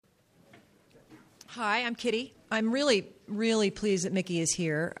Hi, I'm Kitty. I'm really, really pleased that Mickey is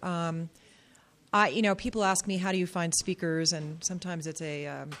here. People ask me, how do you find speakers? And sometimes it's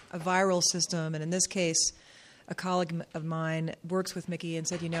a viral system. And in this case, a colleague of mine works with Mickey and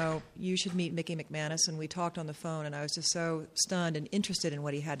said, you should meet Mickey McManus. And we talked on the phone, and I was just so stunned and interested in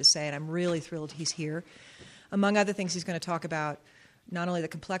what he had to say. And I'm really thrilled he's here. Among other things, he's going to talk about not only the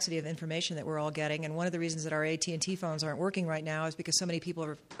complexity of information that we're all getting, and one of the reasons that our AT&T phones aren't working right now is because so many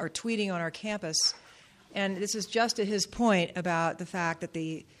people are tweeting on our campus. And this is just to his point about the fact that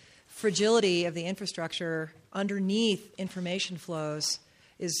the fragility of the infrastructure underneath information flows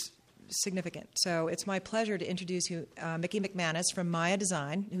is significant. So it's my pleasure to introduce you, Mickey McManus from Maya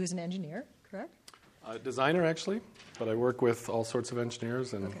Design, who is an engineer, correct? Designer, actually, but I work with all sorts of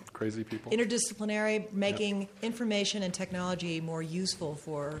engineers and crazy people. Interdisciplinary, making information and technology more useful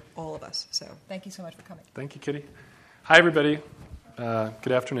for all of us. So thank you so much for coming. Thank you, Kitty. Hi, everybody.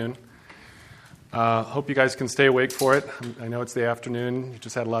 Good afternoon. Hope you guys can stay awake for it. I know it's the afternoon. You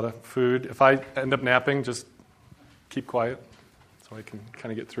just had a lot of food. If I end up napping, just keep quiet so I can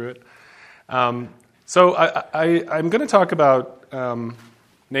kind of get through it. So I'm going to talk about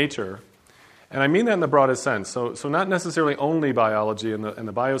nature. And I mean that in the broadest sense. So not necessarily only biology and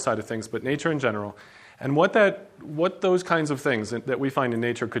the bio side of things, but nature in general, and what those kinds of things that we find in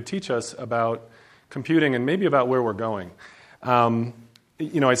nature could teach us about computing and maybe about where we're going.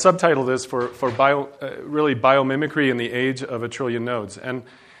 I subtitle this for really biomimicry in the age of a trillion nodes, and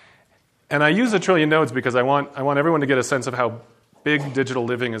I use a trillion nodes because I want everyone to get a sense of how big digital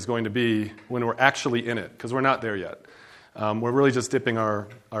living is going to be when we're actually in it, because we're not there yet. We're really just dipping our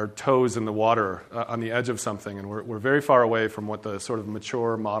toes in the water on the edge of something, and we're very far away from what the sort of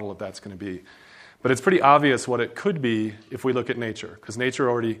mature model of that's going to be. But it's pretty obvious what it could be if we look at nature, because nature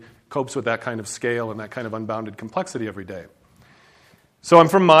already copes with that kind of scale and that kind of unbounded complexity every day. So I'm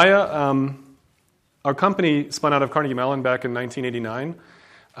from Maya. Our company spun out of Carnegie Mellon back in 1989.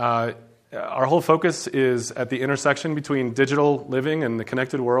 Our whole focus is at the intersection between digital living and the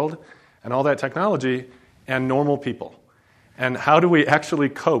connected world and all that technology and normal people. And how do we actually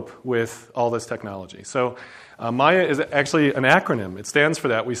cope with all this technology? So Maya is actually an acronym. It stands for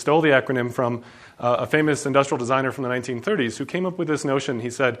that. We stole the acronym from a famous industrial designer from the 1930s who came up with this notion. He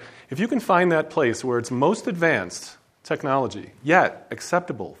said, if you can find that place where it's most advanced technology, yet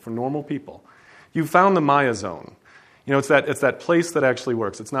acceptable for normal people, you've found the Maya zone. It's that place that actually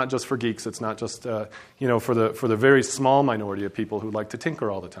works. It's not just for geeks. It's not just for the very small minority of people who like to tinker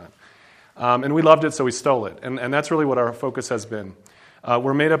all the time. And we loved it, so we stole it. And that's really what our focus has been.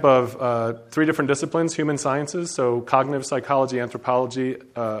 We're made up of 3 different disciplines: human sciences, so cognitive psychology, anthropology,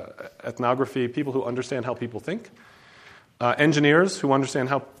 ethnography, people who understand how people think; engineers who understand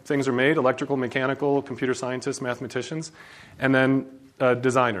how things are made, electrical, mechanical, computer scientists, mathematicians; and then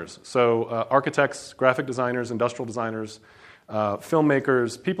designers, so architects, graphic designers, industrial designers,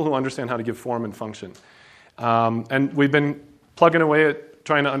 filmmakers, people who understand how to give form and function. And we've been plugging away at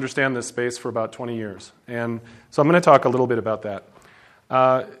trying to understand this space for about 20 years. And so I'm going to talk a little bit about that.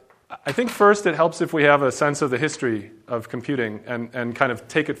 I think first it helps if we have a sense of the history of computing and kind of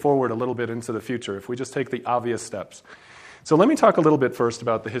take it forward a little bit into the future, if we just take the obvious steps. So let me talk a little bit first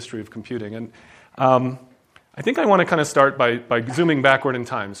about the history of computing. And I think I want to kind of start by zooming backward in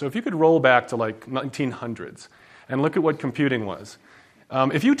time. So if you could roll back to like 1900s and look at what computing was.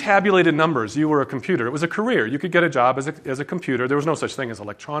 If you tabulated numbers, you were a computer. It was a career. You could get a job as a computer. There was no such thing as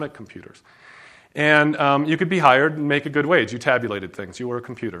electronic computers. And you could be hired and make a good wage. You tabulated things. You were a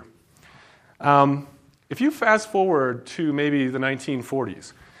computer. If you fast forward to maybe the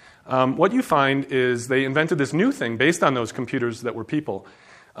 1940s, what you find is they invented this new thing based on those computers that were people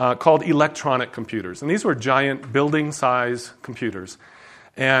called electronic computers. And these were giant building-size computers.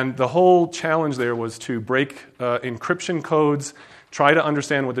 And the whole challenge there was to break encryption codes, try to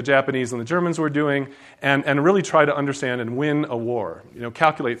understand what the Japanese and the Germans were doing, and really try to understand and win a war,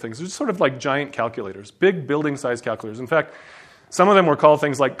 calculate things. It was sort of like giant calculators, big building-sized calculators. In fact, some of them were called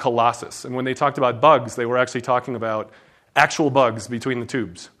things like Colossus. And when they talked about bugs, they were actually talking about actual bugs between the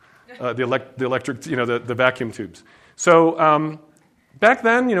tubes, the electric, the vacuum tubes. So back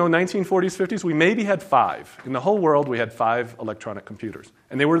then, 1940s, 50s, we maybe had 5. In the whole world, we had 5 electronic computers.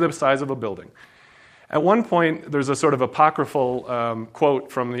 And they were the size of a building. At one point, there's a sort of apocryphal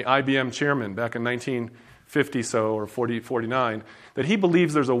quote from the IBM chairman back in 1950 or 49 that he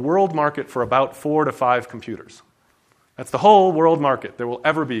believes there's a world market for about 4 to 5 computers. That's the whole world market there will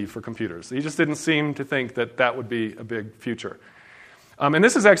ever be for computers. He just didn't seem to think that would be a big future. And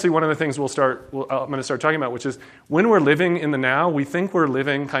this is actually one of the things I'm going to start talking about, which is when we're living in the now, we think we're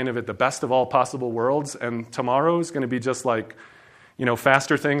living kind of at the best of all possible worlds, and tomorrow is going to be just like,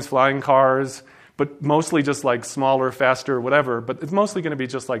 faster things, flying cars, but mostly just like smaller, faster, whatever, but it's mostly going to be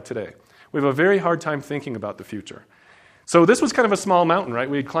just like today. We have a very hard time thinking about the future. So this was kind of a small mountain, right?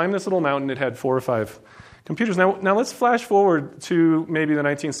 We had climbed this little mountain. It had 4 or 5 computers. Now let's flash forward to maybe the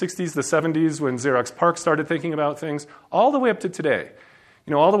 1960s, the 70s, when Xerox PARC started thinking about things, all the way up to today.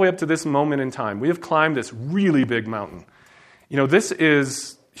 All the way up to this moment in time. We have climbed this really big mountain. This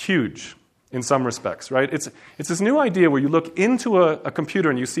is huge in some respects, right? It's this new idea where you look into a computer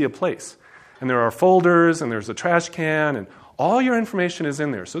and you see a place. And there are folders, and there's a trash can, and all your information is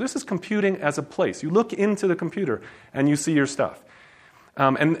in there. So this is computing as a place. You look into the computer, and you see your stuff.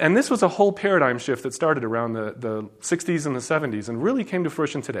 And this was a whole paradigm shift that started around the 60s and the 70s and really came to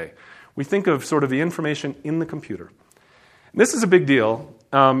fruition today. We think of sort of the information in the computer. This is a big deal.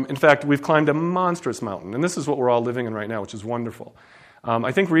 In fact, we've climbed a monstrous mountain, and this is what we're all living in right now, which is wonderful.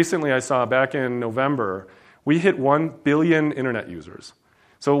 I think recently I saw back in November, we hit 1 billion internet users.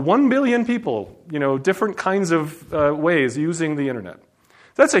 So 1 billion people, different kinds of ways using the internet.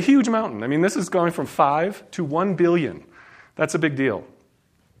 That's a huge mountain. I mean, this is going from 5 to 1 billion. That's a big deal.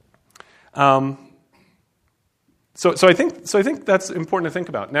 So I think that's important to think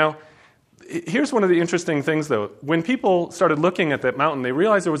about. Now, here's one of the interesting things, though. When people started looking at that mountain, they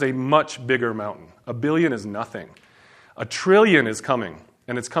realized there was a much bigger mountain. 1 billion is nothing. 1 trillion is coming,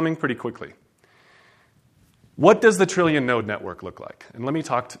 and it's coming pretty quickly. What does the trillion node network look like? And let me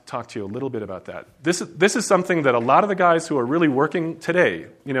talk to you a little bit about that. This is something that a lot of the guys who are really working today,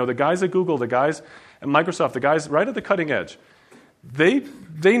 the guys at Google, the guys at Microsoft, the guys right at the cutting edge,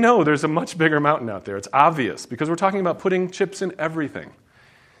 they know there's a much bigger mountain out there. It's obvious because we're talking about putting chips in everything.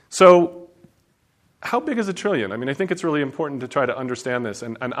 So how big is 1 trillion? I mean, I think it's really important to try to understand this.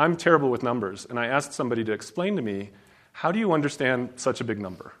 And I'm terrible with numbers. And I asked somebody to explain to me, how do you understand such a big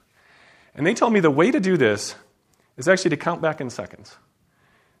number? And they told me the way to do this is actually to count back in seconds.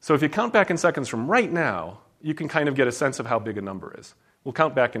 So if you count back in seconds from right now, you can kind of get a sense of how big a number is. We'll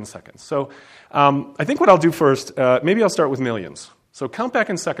count back in seconds. So I think what I'll do first, maybe I'll start with millions. So count back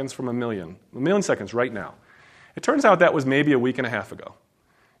in seconds from a million seconds right now. It turns out that was maybe a week and a half ago.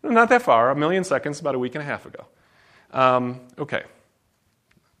 Not that far, 1 million seconds, about a week and a half ago. Okay.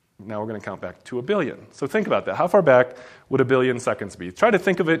 Now we're going to count back to 1 billion. So think about that. How far back would 1 billion seconds be? Try to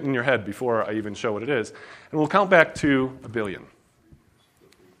think of it in your head before I even show what it is. And we'll count back to 1 billion.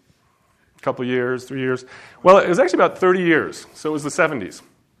 A couple years, 3 years. Well, it was actually about 30 years. So it was the 70s.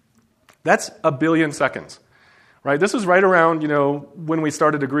 That's 1 billion seconds. Right? This was right around, when we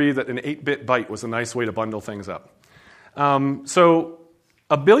started to agree that an 8-bit byte was a nice way to bundle things up. So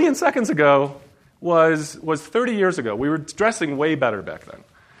 1 billion seconds ago was 30 years ago. We were dressing way better back then.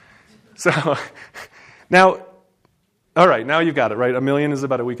 So now, all right, now you've got it, right? 1 million is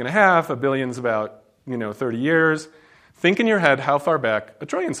about a week and a half. 1 billion is about, 30 years. Think in your head how far back 1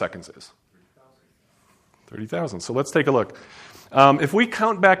 trillion seconds is. 30,000. So let's take a look. If we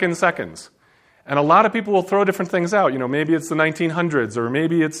count back in seconds, and a lot of people will throw different things out. Maybe it's the 1900s, or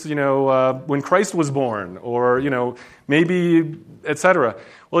maybe it's, when Christ was born, or, maybe, etc.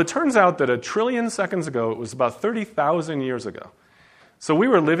 Well, it turns out that 1 trillion seconds ago, it was about 30,000 years ago. So we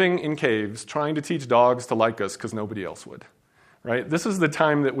were living in caves trying to teach dogs to like us because nobody else would. Right? This is the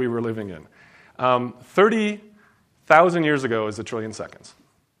time that we were living in. 30,000 years ago is 1 trillion seconds.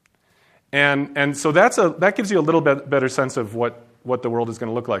 And so that gives you a little bit better sense of what the world is going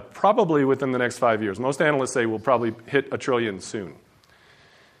to look like, probably within the next 5 years. Most analysts say we'll probably hit 1 trillion soon.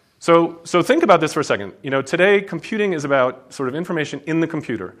 So think about this for a second. Today, computing is about sort of information in the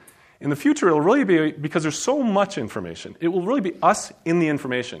computer. In the future, it'll really be, because there's so much information, it will really be us in the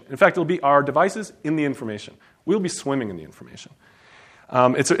information. In fact, it'll be our devices in the information. We'll be swimming in the information.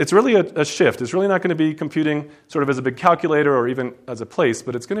 It's really a shift. It's really not going to be computing sort of as a big calculator or even as a place,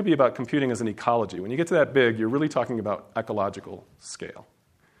 but it's going to be about computing as an ecology. When you get to that big, you're really talking about ecological scale.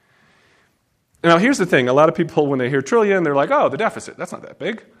 Now, here's the thing. A lot of people, when they hear trillion, they're like, oh, the deficit. That's not that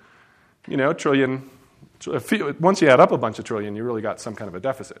big. Trillion. Once you add up a bunch of trillion, you really got some kind of a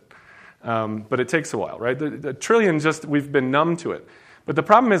deficit. But it takes a while, right? The trillion, we've been numb to it. But the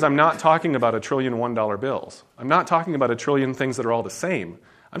problem is I'm not talking about 1 trillion $1 bills. I'm not talking about 1 trillion things that are all the same.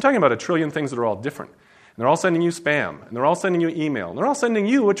 I'm talking about 1 trillion things that are all different. And they're all sending you spam, and they're all sending you email, and they're all sending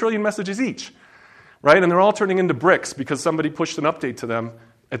you 1 trillion messages each, right? And they're all turning into bricks because somebody pushed an update to them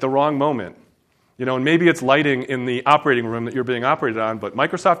at the wrong moment. And maybe it's lighting in the operating room that you're being operated on, but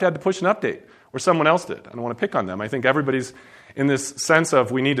Microsoft had to push an update, or someone else did. I don't want to pick on them. I think everybody's in this sense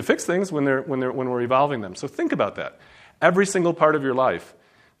of we need to fix things when we're evolving them. So think about that. Every single part of your life,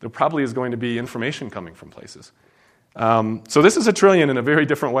 there probably is going to be information coming from places. So this is 1 trillion in a very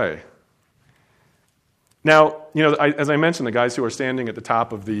different way. Now, as I mentioned, the guys who are standing at the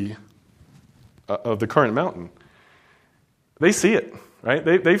top of the of the current mountain, they see it, right?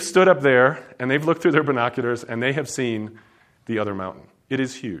 They've stood up there, and they've looked through their binoculars, and they have seen the other mountain. It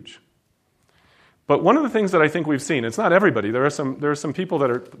is huge. But one of the things that I think we've seen, it's not everybody. There are some people that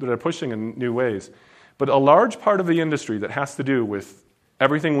are pushing in new ways. But a large part of the industry that has to do with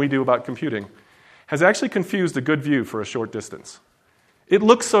everything we do about computing has actually confused a good view for a short distance. It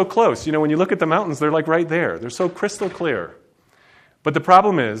looks so close. When you look at the mountains, they're like right there. They're so crystal clear. But the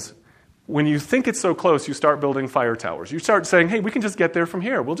problem is, when you think it's so close, you start building fire towers. You start saying, hey, we can just get there from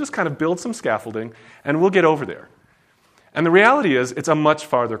here. We'll just kind of build some scaffolding, and we'll get over there. And the reality is, it's a much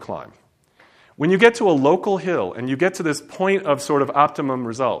farther climb. When you get to a local hill, and you get to this point of sort of optimum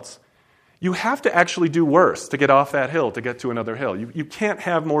results, you have to actually do worse to get off that hill to get to another hill. You can't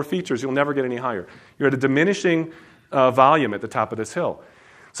have more features. You'll never get any higher. You're at a diminishing volume at the top of this hill.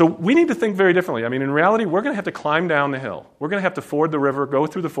 So we need to think very differently. I mean, in reality, we're going to have to climb down the hill. We're going to have to ford the river, go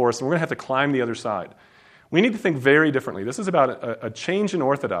through the forest, and we're going to have to climb the other side. We need to think very differently. This is about a change in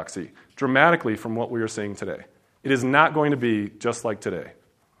orthodoxy dramatically from what we are seeing today. It is not going to be just like today.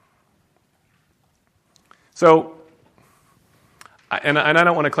 So, and I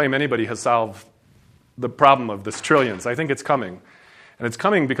don't want to claim anybody has solved the problem of this trillions. I think it's coming. And it's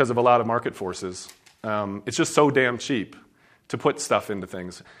coming because of a lot of market forces. It's just so damn cheap to put stuff into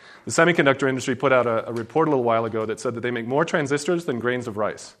things. The semiconductor industry put out a report a little while ago that said that they make more transistors than grains of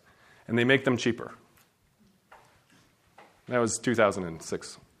rice. And they make them cheaper. That was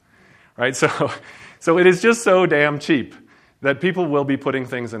 2006. Right? So it is just so damn cheap that people will be putting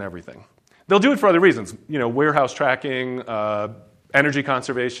things in everything. They'll do it for other reasons. Warehouse tracking, energy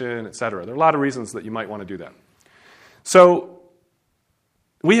conservation, et cetera. There are a lot of reasons that you might want to do that. So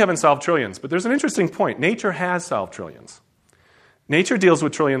we haven't solved trillions, but there's an interesting point. Nature has solved trillions. Nature deals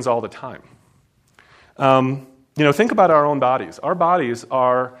with trillions all the time. Think about our own bodies. Our bodies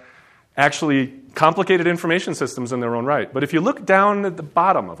are actually complicated information systems in their own right. But if you look down at the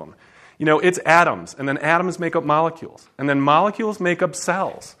bottom of them, it's atoms, and then atoms make up molecules, and then molecules make up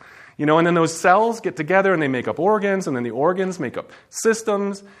cells. And then those cells get together and they make up organs, and then the organs make up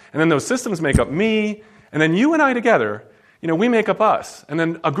systems, and then those systems make up me, and then you and I together, we make up us, and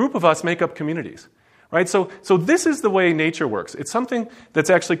then a group of us make up communities. Right? So this is the way nature works. It's something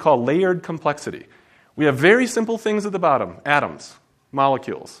that's actually called layered complexity. We have very simple things at the bottom, atoms,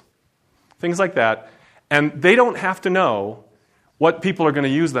 molecules, things like that, and they don't have to know what people are going to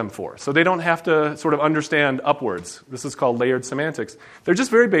use them for. So they don't have to sort of understand upwards. This is called layered semantics. They're just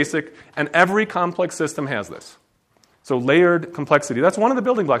very basic, and every complex system has this. So layered complexity. That's one of the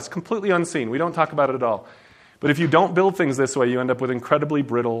building blocks, completely unseen. We don't talk about it at all. But if you don't build things this way, you end up with incredibly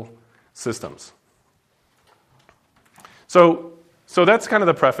brittle systems. So that's kind of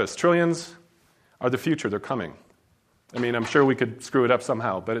the preface. Trillions are the future. They're coming. I mean, I'm sure we could screw it up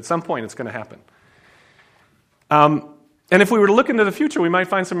somehow, but at some point it's going to happen. And if we were to look into the future, we might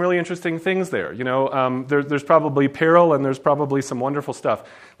find some really interesting things there. There's probably peril and there's probably some wonderful stuff.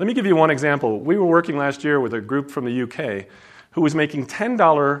 Let me give you one example. We were working last year with a group from the UK who was making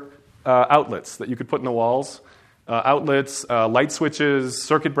 $10 outlets that you could put in the walls. Outlets, light switches,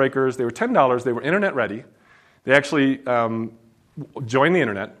 circuit breakers. They were $10. They were internet ready. They actually joined the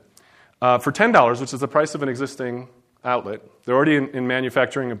internet for $10, which is the price of an existing outlet. They're already in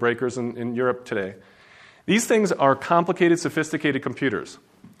manufacturing of breakers in Europe today. These things are complicated, sophisticated computers.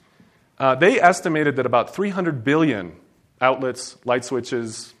 They estimated that about 300 billion outlets, light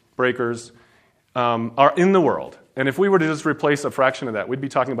switches, breakers are in the world. And if we were to just replace a fraction of that, we'd be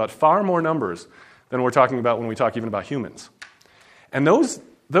talking about far more numbers than we're talking about when we talk even about humans. And those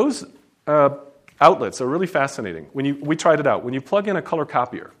outlets are really fascinating. We tried it out. When you plug in a color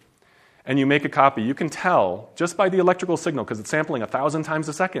copier and you make a copy, you can tell just by the electrical signal, because it's sampling 1,000 times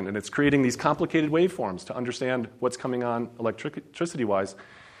a second, and it's creating these complicated waveforms to understand what's coming on electricity-wise.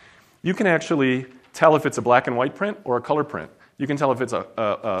 You can actually tell if it's a black and white print or a color print. You can tell if it's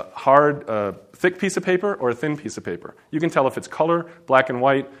a hard, thick piece of paper or a thin piece of paper. You can tell if it's color, black and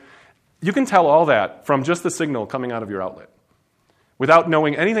white. You can tell all that from just the signal coming out of your outlet. Without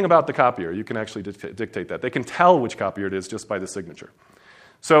knowing anything about the copier, you can actually dictate that. They can tell which copier it is just by the signature.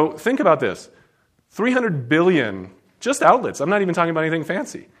 So think about this. 300 billion just outlets. I'm not even talking about anything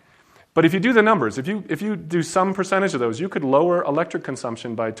fancy. But if you do the numbers, if you do some percentage of those, you could lower electric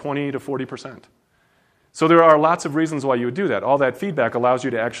consumption by 20 to 40%. So there are lots of reasons why you would do that. All that feedback allows you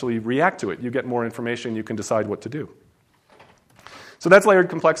to actually react to it. You get more information, you can decide what to do. So that's layered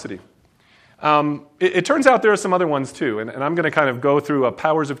complexity. It turns out there are some other ones too, and I'm going to kind of go through a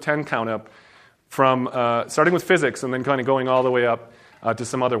powers of 10 count up from starting with physics and then kind of going all the way up to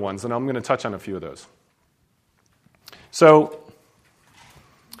some other ones, and I'm going to touch on a few of those. So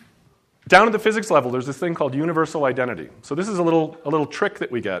Down at the physics level, there's this thing called universal identity. So this is a little trick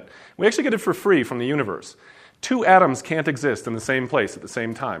that we get. We actually get it for free from the universe. 2 atoms can't exist in the same place at the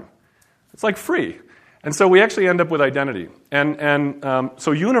same time. It's like free. And so we actually end up with identity.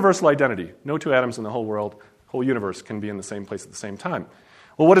 So universal identity, no 2 atoms in the whole world, whole universe can be in the same place at the same time.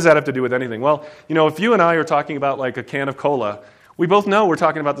 Well, what does that have to do with anything? Well, if you and I are talking about like a can of cola, we both know we're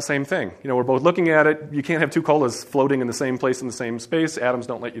talking about the same thing. We're both looking at it. You can't have 2 colas floating in the same place in the same space. Atoms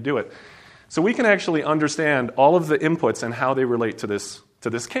don't let you do it. So we can actually understand all of the inputs and how they relate to this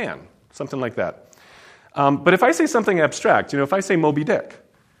can, something like that. But if I say something abstract, if I say Moby Dick,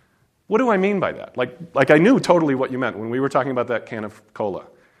 what do I mean by that? Like I knew totally what you meant when we were talking about that can of cola.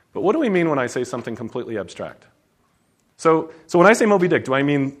 But what do we mean when I say something completely abstract? So when I say Moby Dick, do I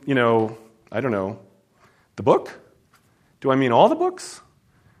mean, I don't know, the book? Do I mean all the books?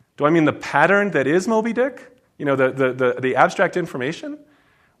 Do I mean the pattern that is Moby Dick? The abstract information?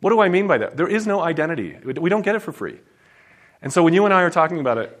 What do I mean by that? There is no identity. We don't get it for free. And so when you and I are talking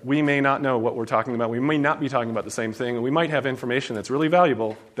about it, we may not know what we're talking about. We may not be talking about the same thing, and we might have information that's really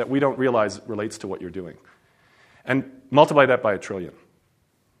valuable that we don't realize relates to what you're doing. And multiply that by 1 trillion.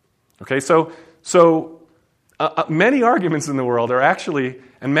 Okay, so many arguments in the world are actually,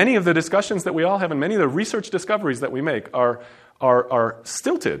 and many of the discussions that we all have, and many of the research discoveries that we make are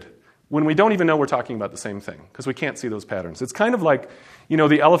stilted when we don't even know we're talking about the same thing, because we can't see those patterns. It's kind of like,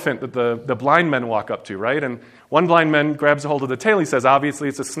 the elephant that the blind men walk up to, right? And one blind man grabs a hold of the tail, he says, obviously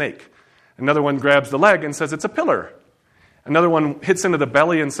it's a snake. Another one grabs the leg and says, it's a pillar. Another one hits into the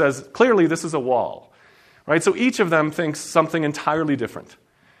belly and says, clearly this is a wall. Right? So each of them thinks something entirely different.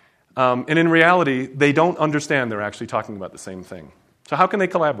 And in reality, they don't understand they're actually talking about the same thing. So how can they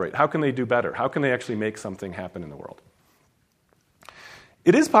collaborate? How can they do better? How can they actually make something happen in the world?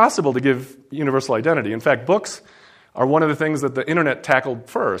 It is possible to give universal identity. In fact, books are one of the things that the internet tackled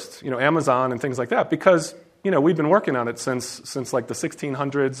first, Amazon and things like that, because we've been working on it since like the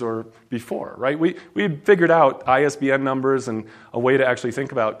 1600s or before, right? We figured out ISBN numbers and a way to actually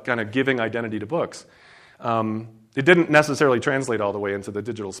think about kind of giving identity to books. It didn't necessarily translate all the way into the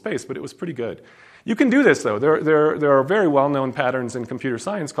digital space, but it was pretty good. You can do this, though. There are very well-known patterns in computer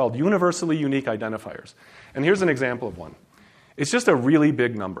science called universally unique identifiers. And here's an example of one. It's just a really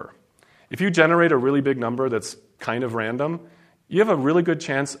big number. If you generate a really big number that's kind of random, you have a really good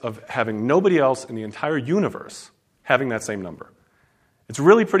chance of having nobody else in the entire universe having that same number. It's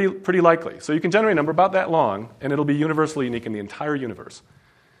really pretty likely. So you can generate a number about that long, and it'll be universally unique in the entire universe.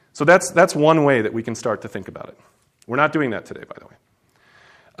 So that's one way that we can start to think about it. We're not doing that today, by the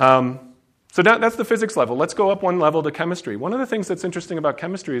way. So that's the physics level. Let's go up one level to chemistry. One of the things that's interesting about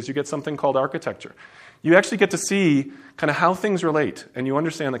chemistry is you get something called architecture. You actually get to see kind of how things relate, and you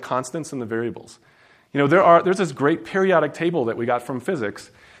understand the constants and the variables. There's this great periodic table that we got from physics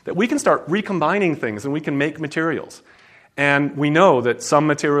that we can start recombining things, and we can make materials. And we know that some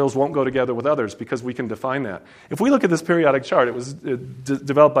materials won't go together with others because we can define that. If we look at this periodic chart, it was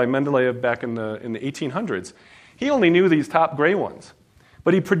developed by Mendeleev back in the 1800s. He only knew these top gray ones.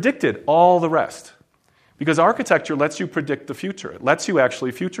 But he predicted all the rest. Because architecture lets you predict the future. It lets you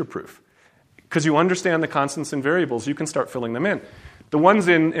actually future-proof. Because you understand the constants and variables, you can start filling them in. The ones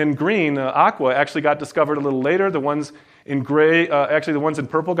in green, aqua, actually got discovered a little later. The ones in gray, the ones in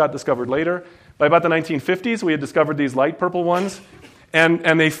purple got discovered later. By about the 1950s, we had discovered these light purple ones.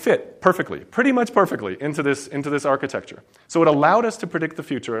 And they fit perfectly, pretty much perfectly, into this architecture. So it allowed us to predict the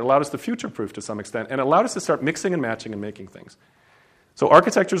future. It allowed us to future-proof to some extent. And it allowed us to start mixing and matching and making things. So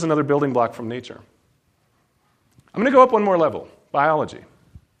architecture is another building block from nature. I'm going to go up one more level, biology.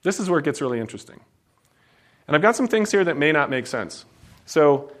 This is where it gets really interesting. And I've got some things here that may not make sense.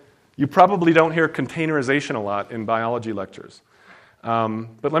 So you probably don't hear containerization a lot in biology lectures.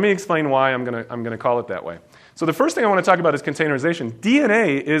 But let me explain why I'm going to call it that way. So the first thing I want to talk about is containerization.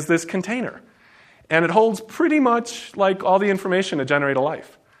 DNA is this container. And it holds pretty much like all the information to generate a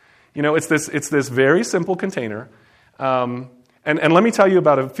life. It's this very simple container. And let me tell you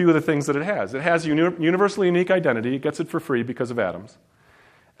about a few of the things that it has. It has universally unique identity. It gets it for free because of atoms.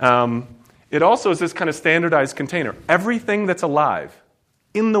 It also is this kind of standardized container. Everything that's alive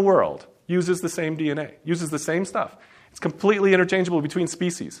in the world uses the same DNA, uses the same stuff. It's completely interchangeable between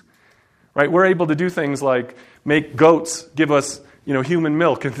species. Right? We're able to do things like make goats give us human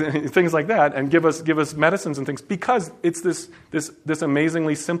milk and things like that, and give us medicines and things, because it's this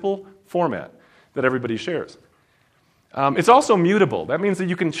amazingly simple format that everybody shares. It's also mutable. That means that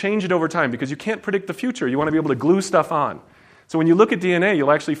you can change it over time because you can't predict the future. You want to be able to glue stuff on. So when you look at DNA,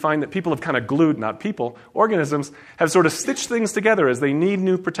 you'll actually find that people have kind of glued, not people, organisms have sort of stitched things together as they need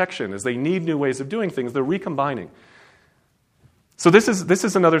new protection, as they need new ways of doing things. They're recombining. So this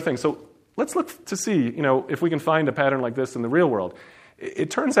is another thing. So let's look to see, if we can find a pattern like this in the real world.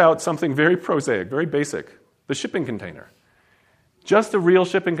 It turns out something very prosaic, very basic, the shipping container. Just a real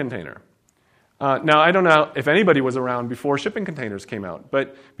shipping container. Now, I don't know if anybody was around before shipping containers came out,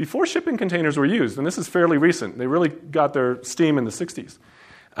 but before shipping containers were used, and this is fairly recent, they really got their steam in the 60s,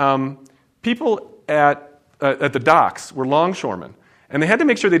 people at the docks were longshoremen, and they had to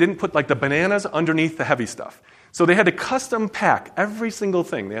make sure they didn't put the bananas underneath the heavy stuff. So they had to custom pack every single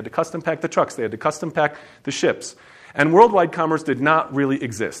thing. They had to custom pack the trucks. They had to custom pack the ships. And worldwide commerce did not really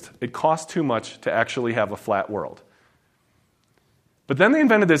exist. It cost too much to actually have a flat world. But then they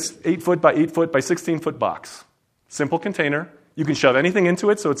invented this 8-foot by 8-foot by 16-foot box. Simple container. You can shove anything into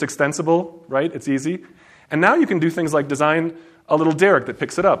it, so it's extensible, right? It's easy. And now you can do things like design a little derrick that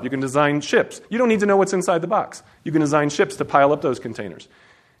picks it up. You can design ships. You don't need to know what's inside the box. You can design ships to pile up those containers.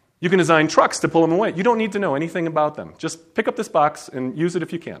 You can design trucks to pull them away. You don't need to know anything about them. Just pick up this box and use it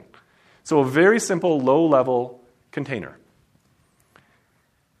if you can. So a very simple, low-level container.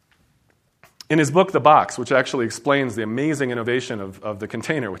 In his book, The Box, which actually explains the amazing innovation of the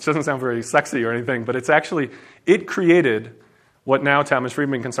container, which doesn't sound very sexy or anything, but it created what now Thomas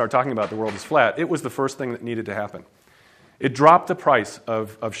Friedman can start talking about, the world is flat. It was the first thing that needed to happen. It dropped the price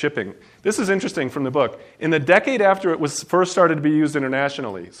of shipping. This is interesting from the book. In the decade after it was first started to be used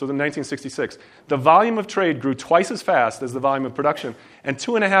internationally, so in 1966, the volume of trade grew twice as fast as the volume of production and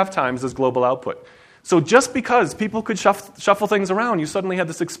 2.5 times as global output. So just because people could shuffle things around, you suddenly had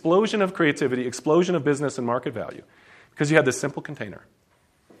this explosion of creativity, explosion of business and market value, because you had this simple container.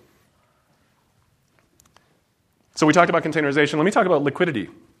 So we talked about containerization. Let me talk about liquidity.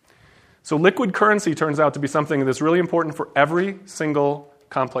 So liquid currency turns out to be something that's really important for every single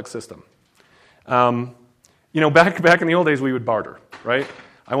complex system. Back in the old days, we would barter, right?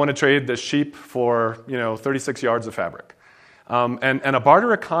 I want to trade this sheep for 36 yards of fabric. And a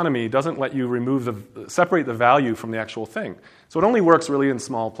barter economy doesn't let you separate the value from the actual thing. So it only works really in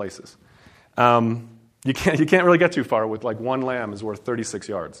small places. You can't really get too far with one lamb is worth 36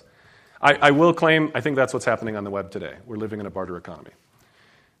 yards. I will claim I think that's what's happening on the web today. We're living in a barter economy.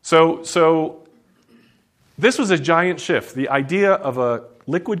 So this was a giant shift. The idea of a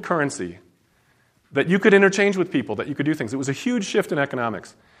liquid currency that you could interchange with people, that you could do things. It was a huge shift in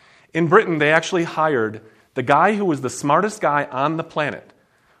economics. In Britain, they actually hired the guy who was the smartest guy on the planet,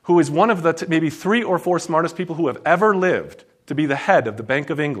 who is one of the maybe 3 or 4 smartest people who have ever lived, to be the head of the Bank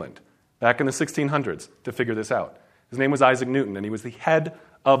of England back in the 1600s to figure this out. His name was Isaac Newton, and he was the head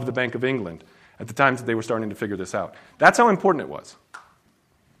of the Bank of England at the time that they were starting to figure this out. That's how important it was.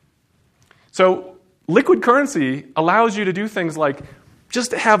 So liquid currency allows you to do things like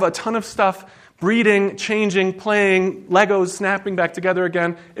just have a ton of stuff breeding, changing, playing, Legos snapping back together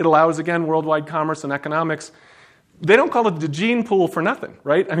again. It allows, again, worldwide commerce and economics. They don't call it the gene pool for nothing,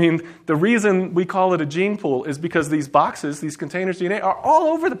 right? I mean, the reason we call it a gene pool is because these boxes, these containers of DNA, are all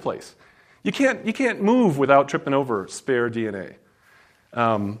over the place. You can't move without tripping over spare DNA.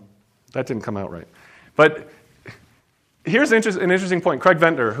 That didn't come out right. But here's an interesting point. Craig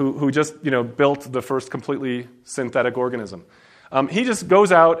Venter, who just built the first completely synthetic organism, he just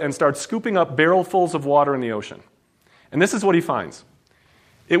goes out and starts scooping up barrelfuls of water in the ocean. And this is what he finds.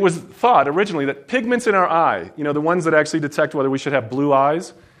 It was thought originally that pigments in our eye, the ones that actually detect whether we should have blue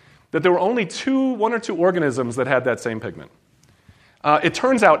eyes, that there were only 1 or 2 organisms that had that same pigment. It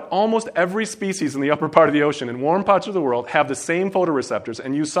turns out almost every species in the upper part of the ocean, in warm parts of the world, have the same photoreceptors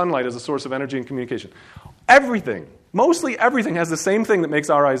and use sunlight as a source of energy and communication. Everything, mostly everything, has the same thing that makes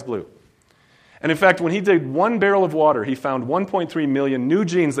our eyes blue. And in fact, when he did 1 barrel of water, he found 1.3 million new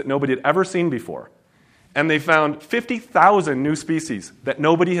genes that nobody had ever seen before. And they found 50,000 new species that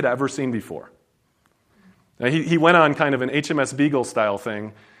nobody had ever seen before. Now, he went on kind of an HMS Beagle style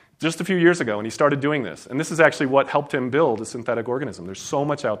thing just a few years ago, and he started doing this. And this is actually what helped him build a synthetic organism. There's so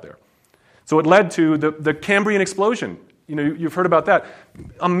much out there. So it led to the Cambrian explosion. You've heard about that.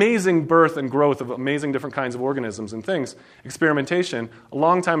 Amazing birth and growth of amazing different kinds of organisms and things. Experimentation a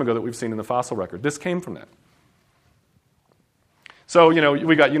long time ago that we've seen in the fossil record. This came from that. So,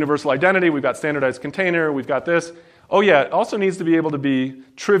 we got universal identity, we've got standardized container, we've got this. Oh yeah, it also needs to be able to be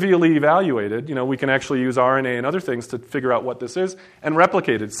trivially evaluated. We can actually use RNA and other things to figure out what this is and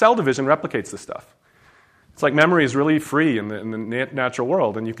replicate it. Cell division replicates this stuff. It's like memory is really free in the natural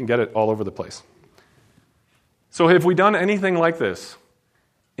world, and you can get it all over the place. So have we done anything like this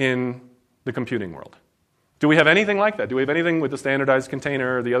in the computing world? Do we have anything like that? Do we have anything with the standardized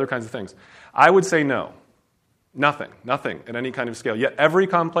container or the other kinds of things? I would say no. Nothing at any kind of scale. Yet every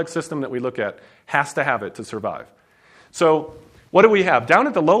complex system that we look at has to have it to survive. So what do we have? Down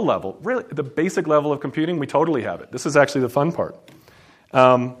at the low level, really the basic level of computing, we totally have it. This is actually the fun part.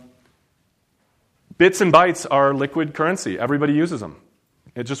 Bits and bytes are liquid currency. Everybody uses them.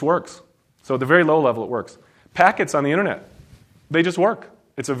 It just works. So at the very low level, it works. Packets on the internet, they just work.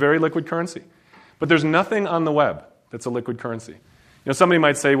 It's a very liquid currency. But there's nothing on the web that's a liquid currency. Somebody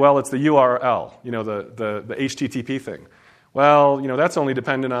might say, well, it's the URL, the HTTP thing. Well, that's only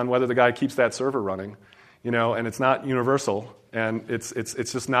dependent on whether the guy keeps that server running, and it's not universal, and it's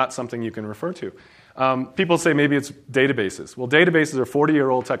just not something you can refer to. People say maybe it's databases. Well, databases are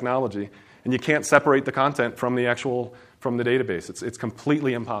 40-year-old technology, and you can't separate the content from the database. It's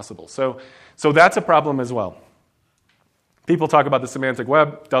completely impossible. So that's a problem as well. People talk about the semantic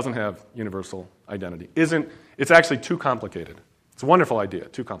web, doesn't have universal identity. It's actually too complicated. It's a wonderful idea,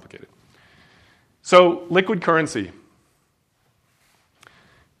 too complicated. So liquid currency.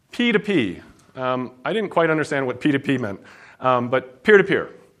 P2P. I didn't quite understand what P2P meant, but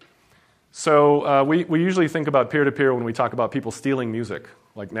peer-to-peer. So we usually think about peer-to-peer when we talk about people stealing music,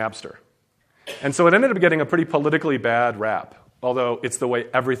 like Napster. And so it ended up getting a pretty politically bad rap, although it's the way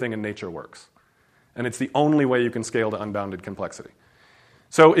everything in nature works. And it's the only way you can scale to unbounded complexity.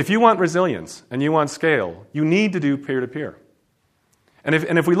 So if you want resilience and you want scale, you need to do peer-to-peer. And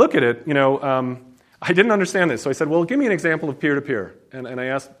if we look at it, I didn't understand this. So I said, well, give me an example of peer-to-peer. And I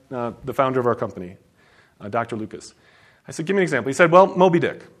asked the founder of our company, Dr. Lucas. I said, give me an example. He said, well, Moby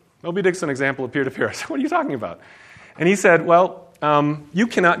Dick. Moby Dick's an example of peer-to-peer. I said, what are you talking about? And he said, well, you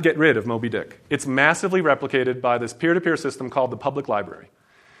cannot get rid of Moby Dick. It's massively replicated by this peer-to-peer system called the public library.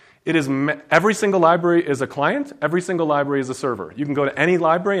 It is every single library is a client. Every single library is a server. You can go to any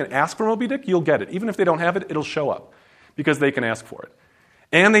library and ask for Moby Dick. You'll get it. Even if they don't have it, it'll show up because they can ask for it.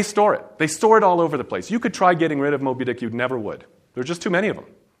 And they store it. They store it all over the place. You could try getting rid of Moby Dick. You never would. There are just too many of them.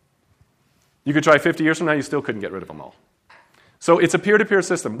 You could try 50 years from now. You still couldn't get rid of them all. So it's a peer-to-peer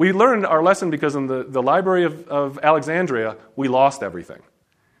system. We learned our lesson because in the Library of Alexandria, we lost everything.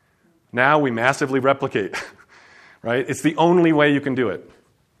 Now we massively replicate. Right? It's the only way you can do it.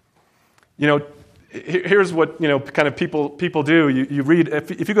 Here's what kind of people do. You read,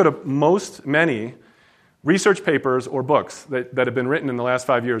 if you go to many research papers or books that have been written in the last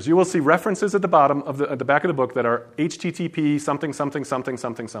 5 years, you will see references at the bottom at the back of the book that are HTTP something, something, something,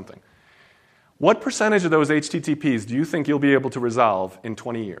 something, something. What percentage of those HTTPs do you think you'll be able to resolve in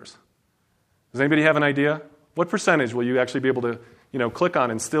 20 years? Does anybody have an idea? What percentage will you actually be able to click on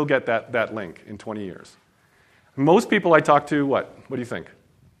and still get that link in 20 years? Most people I talk to, what? What do you think?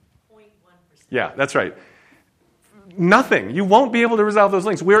 0.1%. Yeah, that's right. Nothing. You won't be able to resolve those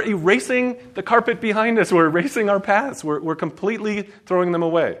links. We're erasing the carpet behind us. We're erasing our paths. We're completely throwing them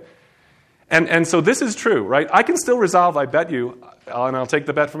away. And so this is true, right? I can still resolve, I bet you, and I'll take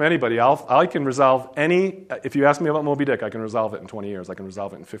the bet from anybody, I can resolve if you ask me about Moby Dick, I can resolve it in 20 years. I can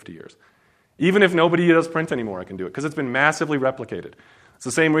resolve it in 50 years. Even if nobody does print anymore, I can do it, because it's been massively replicated. It's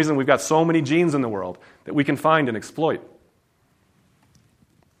the same reason we've got so many genes in the world that we can find and exploit.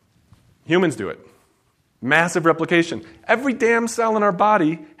 Humans do it. Massive replication. Every damn cell in our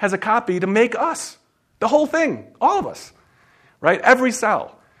body has a copy to make us. The whole thing. All of us. Right? Every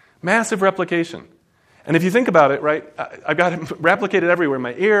cell. Massive replication. And if you think about it, right, I've got it replicated everywhere,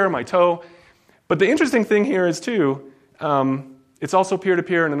 my ear, my toe. But the interesting thing here is, too, it's also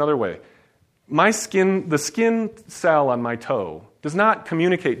peer-to-peer in another way. The skin cell on my toe does not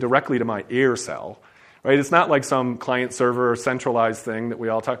communicate directly to my ear cell. Right? It's not like some client-server centralized thing that we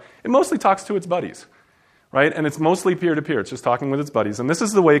all talk. It mostly talks to its buddies. Right? And it's mostly peer-to-peer. It's just talking with its buddies. And this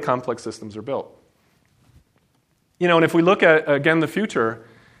is the way complex systems are built. And if we look at, again, the future,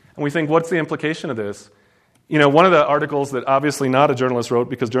 and we think, what's the implication of this? One of the articles that obviously not a journalist wrote,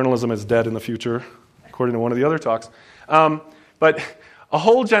 because journalism is dead in the future, according to one of the other talks, but a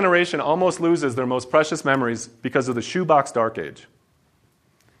whole generation almost loses their most precious memories because of the shoebox dark age.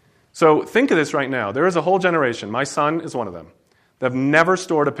 So think of this right now. There is a whole generation, my son is one of them, that have never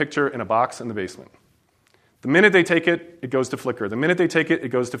stored a picture in a box in the basement. The minute they take it, it goes to Flickr. The minute they take it, it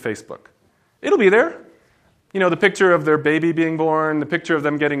goes to Facebook. It'll be there. The picture of their baby being born, the picture of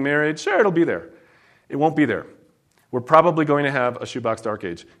them getting married, sure, it'll be there. It won't be there. We're probably going to have a shoebox dark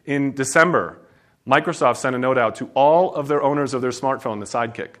age. In December, Microsoft sent a note out to all of their owners of their smartphone, the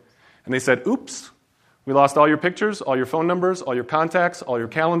Sidekick. And they said, oops, we lost all your pictures, all your phone numbers, all your contacts, all your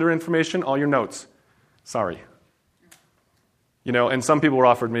calendar information, all your notes. Sorry. And some people were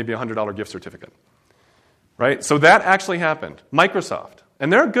offered maybe a $100 gift certificate. Right? So that actually happened. Microsoft.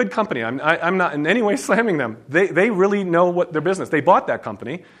 And they're a good company. I'm not in any way slamming them. They really know what their business. They bought that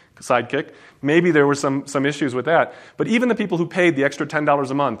company, Sidekick. Maybe there were some issues with that. But even the people who paid the extra $10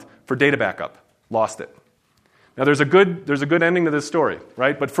 a month for data backup lost it. Now, there's a good ending to this story,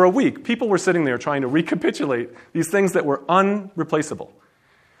 right? But for a week, people were sitting there trying to recapitulate these things that were unreplaceable.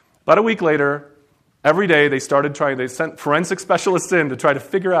 About a week later, Every day they sent forensic specialists in to try to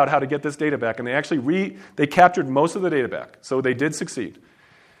figure out how to get this data back, and they captured most of the data back, so they did succeed.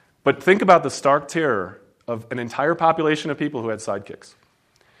 But think about the stark terror of an entire population of people who had sidekicks.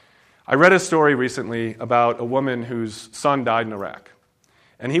 I read a story recently about a woman whose son died in Iraq,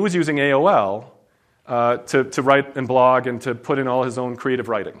 and he was using AOL to write and blog and to put in all his own creative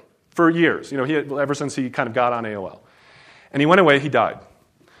writing for years, ever since he kind of got on AOL. And he went away, he died.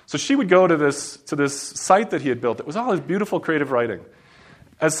 So she would go to this site that he had built that was all his beautiful creative writing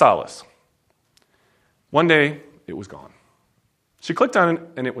as solace. One day, it was gone. She clicked on it,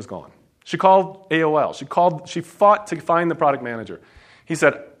 and it was gone. She called AOL. She fought to find the product manager. He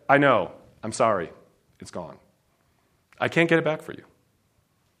said, I know, I'm sorry, it's gone. I can't get it back for you.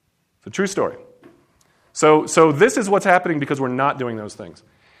 It's a true story. So this is what's happening because we're not doing those things.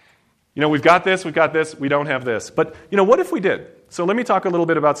 We've got this, we don't have this. But, what if we did? So let me talk a little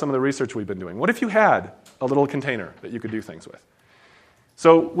bit about some of the research we've been doing. What if you had a little container that you could do things with?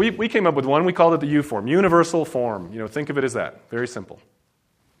 So we came up with one. We called it the U-form, universal form. Think of it as that. Very simple.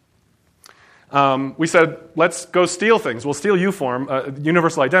 We said, let's go steal things. We'll steal U-form,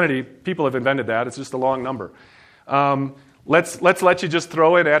 universal identity. People have invented that. It's just a long number. Let's let you just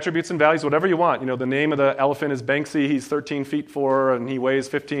throw in attributes and values, whatever you want. The name of the elephant is Banksy. He's 13 feet 4, and he weighs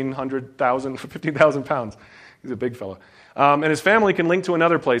 15,000 pounds. He's a big fellow. And his family can link to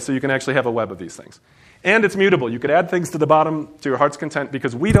another place, so you can actually have a web of these things. And it's mutable. You could add things to the bottom to your heart's content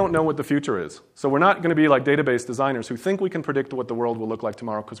because we don't know what the future is. So we're not going to be like database designers who think we can predict what the world will look like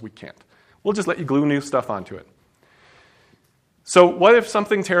tomorrow because we can't. We'll just let you glue new stuff onto it. So what if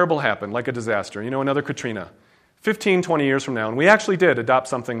something terrible happened, like a disaster, another Katrina, 15, 20 years from now, and we actually did adopt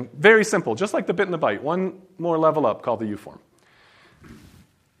something very simple, just like the bit and the byte, one more level up called the U-form.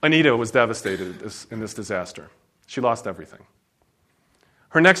 Anita was devastated in this disaster. She lost everything.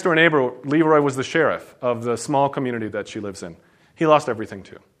 Her next-door neighbor, Leroy, was the sheriff of the small community that she lives in. He lost everything,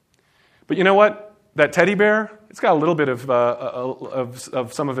 too. But you know what? That teddy bear, it's got a little bit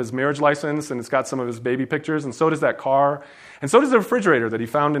of some of his marriage license, and it's got some of his baby pictures, and so does that car, and so does the refrigerator that he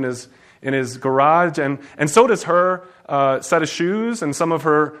found in his garage, and so does her set of shoes and some of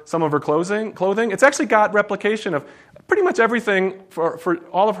her clothing. It's actually got replication of pretty much everything for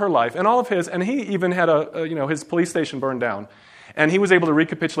all of her life and all of his. And he even had his police station burned down, and he was able to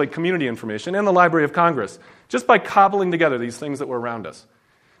recapitulate community information and the Library of Congress just by cobbling together these things that were around us.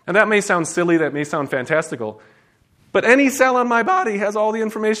 And that may sound silly, that may sound fantastical, but any cell on my body has all the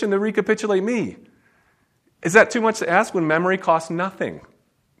information to recapitulate me. Is that too much to ask when memory costs nothing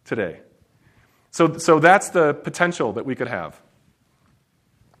today? So that's the potential that we could have.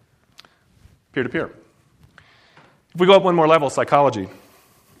 Peer-to-peer. If we go up one more level, psychology.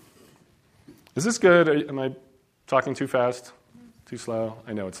 Is this good? Am I talking too fast? Too slow?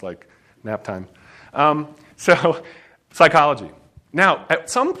 I know it's like nap time. So psychology. Now, at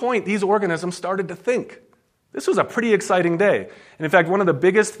some point, these organisms started to think. This was a pretty exciting day. And in fact, one of the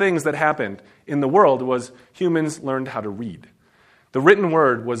biggest things that happened in the world was humans learned how to read. The written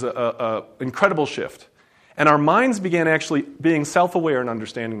word was an incredible shift. And our minds began actually being self-aware and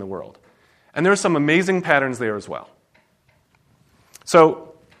understanding the world. And there are some amazing patterns there as well.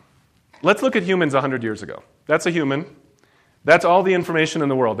 So let's look at humans 100 years ago. That's a human. That's all the information in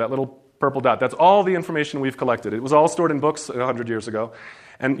the world, that little purple dot. That's all the information we've collected. It was all stored in books 100 years ago.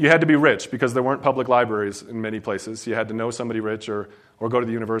 And you had to be rich because there weren't public libraries in many places. You had to know somebody rich or go to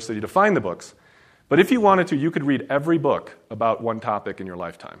the university to find the books. But if you wanted to, you could read every book about one topic in your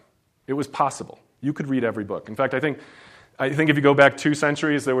lifetime. It was possible. You could read every book. In fact, I think if you go back 2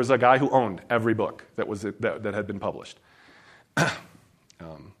 centuries, there was a guy who owned every book that had been published.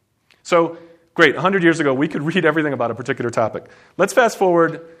 So, great, 100 years ago, we could read everything about a particular topic. Let's fast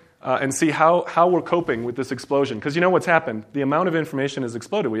forward and see how we're coping with this explosion. Because you know what's happened? The amount of information has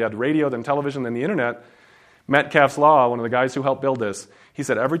exploded. We had radio, then television, then the internet. Metcalfe's law, one of the guys who helped build this, he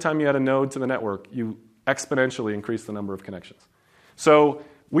said every time you add a node to the network, you exponentially increase the number of connections. So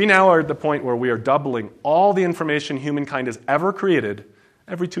we now are at the point where we are doubling all the information humankind has ever created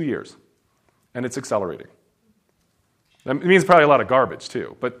every 2 years. And it's accelerating. That means probably a lot of garbage,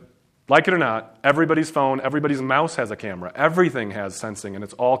 too. But like it or not, everybody's phone, everybody's mouse has a camera. Everything has sensing, and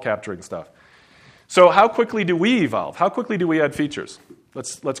it's all capturing stuff. So how quickly do we evolve? How quickly do we add features?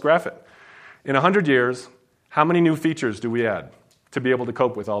 Let's graph it. In 100 years, how many new features do we add to be able to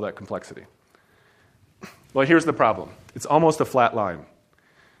cope with all that complexity? Well, here's the problem. It's almost a flat line.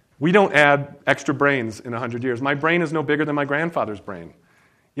 We don't add extra brains in 100 years. My brain is no bigger than my grandfather's brain.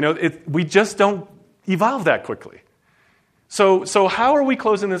 We just don't evolve that quickly. So how are we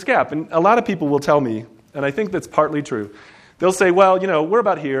closing this gap? And a lot of people will tell me, and I think that's partly true, they'll say, well, we're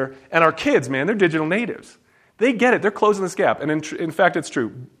about here, and our kids, man, they're digital natives. They get it. They're closing this gap. And in fact, it's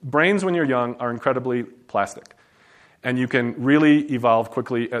true. Brains, when you're young, are incredibly plastic. And you can really evolve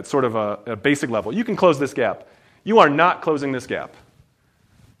quickly at sort of a basic level. You can close this gap. You are not closing this gap.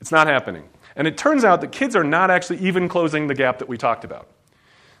 It's not happening. And it turns out that kids are not actually even closing the gap that we talked about.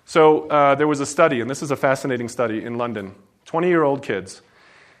 So there was a study, and this is a fascinating study in London. 20-year-old kids.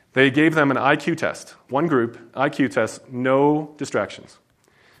 They gave them an IQ test. One group, IQ test, no distractions.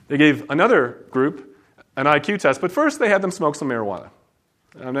 They gave another group an IQ test, but first they had them smoke some marijuana.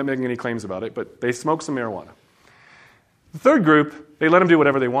 I'm not making any claims about it, but they smoked some marijuana. The third group, they let them do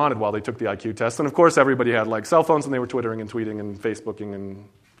whatever they wanted while they took the IQ test. And of course, everybody had cell phones, and they were Twittering and tweeting and Facebooking and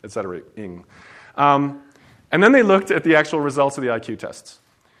et cetera. And then they looked at the actual results of the IQ tests.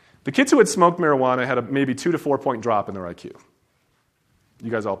 The kids who had smoked marijuana had a maybe 2 to 4 point drop in their IQ. You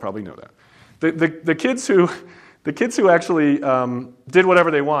guys all probably know that. The kids who actually did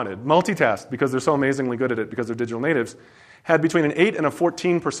whatever they wanted, multitasked because they're so amazingly good at it because they're digital natives, had between an 8 and a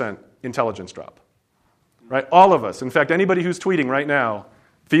 14% intelligence drop. Right? All of us. In fact, anybody who's tweeting right now,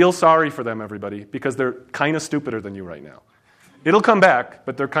 feel sorry for them, everybody, because they're kind of stupider than you right now. It'll come back,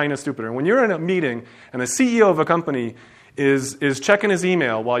 but they're kind of stupider. And when you're in a meeting and the CEO of a company is checking his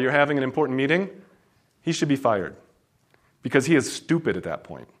email while you're having an important meeting, he should be fired because he is stupid at that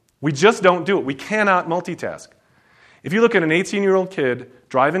point. We just don't do it. We cannot multitask. If you look at an 18-year-old kid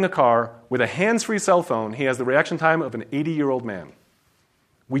driving a car with a hands-free cell phone, he has the reaction time of an 80-year-old man.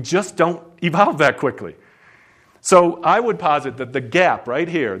 We just don't evolve that quickly. So I would posit that the gap right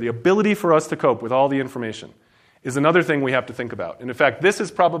here, the ability for us to cope with all the information, is another thing we have to think about. And in fact, this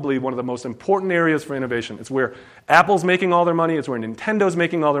is probably one of the most important areas for innovation. It's where Apple's making all their money. It's where Nintendo's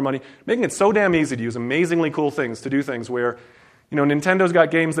making all their money, making it so damn easy to use amazingly cool things, to do things where, Nintendo's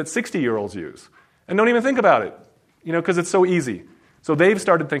got games that 60-year-olds use. And don't even think about it, because it's so easy. So they've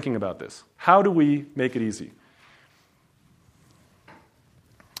started thinking about this. How do we make it easy?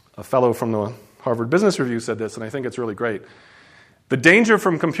 A fellow from the Harvard Business Review said this, and I think it's really great. The danger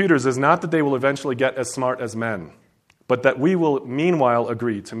from computers is not that they will eventually get as smart as men, but that we will meanwhile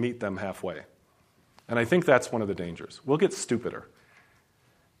agree to meet them halfway. And I think that's one of the dangers. We'll get stupider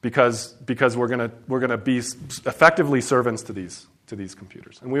because we're going to be effectively servants to these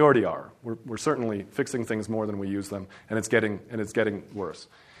computers, and we already are. We're certainly fixing things more than we use them, and it's getting worse.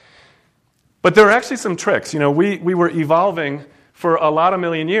 But there are actually some tricks. We were evolving for a lot of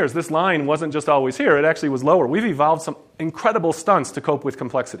million years. This line wasn't just always here. It actually was lower. We've evolved some incredible stunts to cope with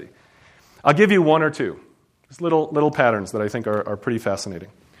complexity. I'll give you one or two. Just little patterns that I think are pretty fascinating.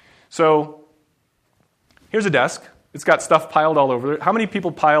 So here's a desk. It's got stuff piled all over it. How many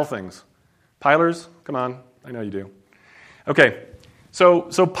people pile things? Pilers? Come on. I know you do. Okay.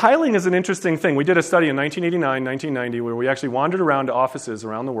 So piling is an interesting thing. We did a study in 1989, 1990, where we actually wandered around to offices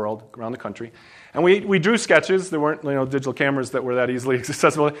around the world, around the country, and we drew sketches. There weren't digital cameras that were that easily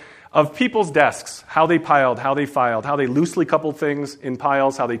accessible, of people's desks, how they piled, how they filed, how they loosely coupled things in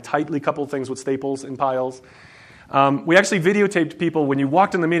piles, how they tightly coupled things with staples in piles. We actually videotaped people when you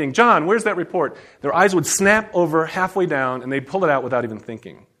walked in the meeting. John, where's that report? Their eyes would snap over halfway down, and they'd pull it out without even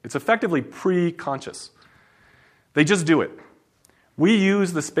thinking. It's effectively pre-conscious. They just do it. We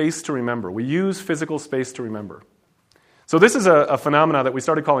use the space to remember. We use physical space to remember. So this is a phenomena that we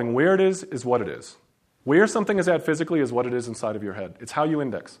started calling where it is what it is. Where something is at physically is what it is inside of your head. It's how you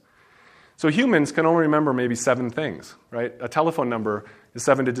index. So humans can only remember maybe 7 things, right? A telephone number is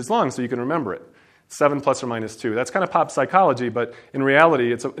 7 digits long, so you can remember it. 7 plus or minus 2. That's kind of pop psychology, but in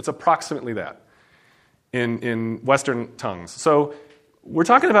reality, it's approximately that in Western tongues. So we're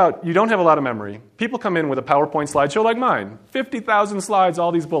talking about you don't have a lot of memory. People come in with a PowerPoint slideshow like mine, 50,000 slides,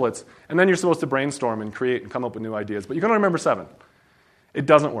 all these bullets, and then you're supposed to brainstorm and create and come up with new ideas, but you can only remember 7. It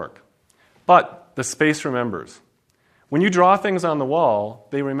doesn't work. But the space remembers. When you draw things on the wall,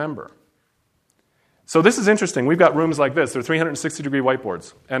 they remember. So this is interesting. We've got rooms like this. They're 360-degree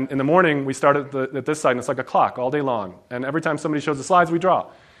whiteboards. And in the morning, we start at this side, and it's like a clock all day long. And every time somebody shows the slides, we draw.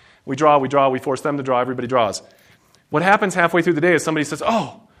 We draw, we force them to draw, everybody draws. What happens halfway through the day is somebody says,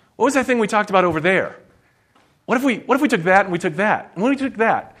 oh, what was that thing we talked about over there? What if we took that and we took that? And when we took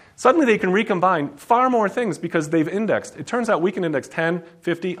that, suddenly they can recombine far more things because they've indexed. It turns out we can index 10,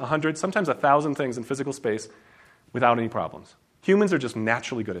 50, 100, sometimes 1,000 things in physical space without any problems. Humans are just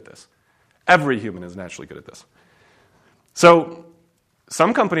naturally good at this. Every human is naturally good at this. So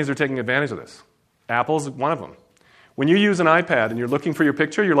some companies are taking advantage of this. Apple's one of them. When you use an iPad and you're looking for your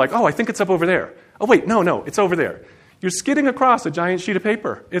picture, you're like, oh, I think it's up over there. Oh, wait, no, it's over there. You're skidding across a giant sheet of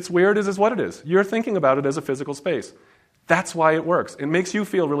paper. It's where it is what it is. You're thinking about it as a physical space. That's why it works. It makes you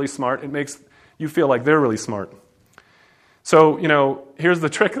feel really smart. It makes you feel like they're really smart. So, here's the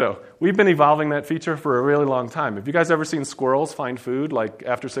trick, though. We've been evolving that feature for a really long time. Have you guys ever seen squirrels find food, like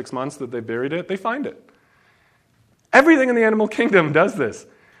after 6 months that they buried it? They find it. Everything in the animal kingdom does this,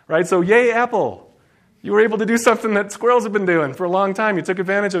 right? So, yay, Apple. You were able to do something that squirrels have been doing for a long time. You took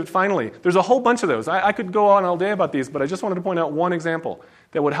advantage of it finally. There's a whole bunch of those. I could go on all day about these, but I just wanted to point out one example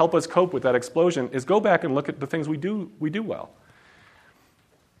that would help us cope with that explosion is go back and look at the things we do well.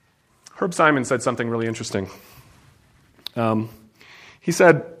 Herb Simon said something really interesting. He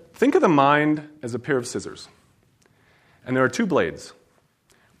said, think of the mind as a pair of scissors. And there are two blades.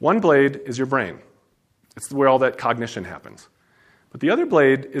 One blade is your brain. It's where all that cognition happens. But the other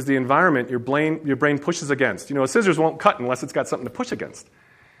blade is the environment your brain pushes against. A scissors won't cut unless it's got something to push against.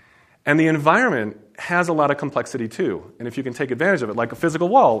 And the environment has a lot of complexity too. And if you can take advantage of it, like a physical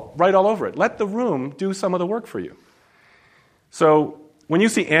wall, write all over it. Let the room do some of the work for you. So when you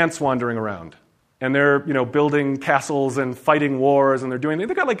see ants wandering around, and they're building castles and fighting wars, and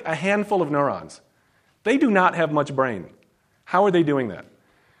they've got like a handful of neurons. They do not have much brain. How are they doing that?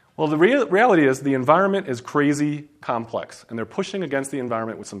 Well, the reality is the environment is crazy complex, and they're pushing against the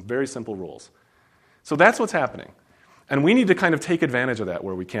environment with some very simple rules. So that's what's happening. And we need to kind of take advantage of that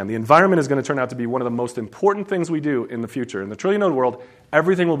where we can. The environment is going to turn out to be one of the most important things we do in the future. In the trillion-node world,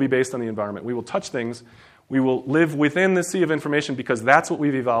 everything will be based on the environment. We will touch things. We will live within the sea of information because that's what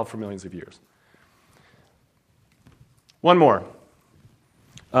we've evolved for millions of years. One more.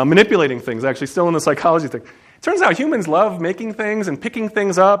 Manipulating things, actually still in the psychology thing. It turns out humans love making things and picking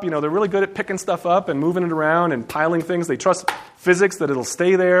things up. They're really good at picking stuff up and moving it around and piling things. They trust physics that it'll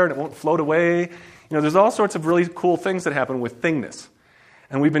stay there and it won't float away. There's all sorts of really cool things that happen with thingness.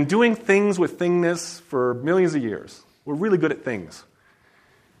 And we've been doing things with thingness for millions of years. We're really good at things.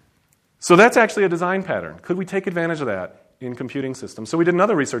 So that's actually a design pattern. Could we take advantage of that in computing systems? So we did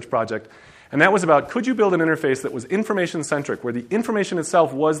another research project, and that was about could you build an interface that was information-centric, where the information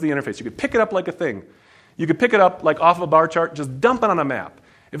itself was the interface. You could pick it up like a thing. You could pick it up like off of a bar chart, just dump it on a map.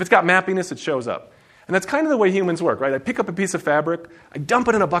 If it's got mappiness, it shows up. And that's kind of the way humans work, right? I pick up a piece of fabric, I dump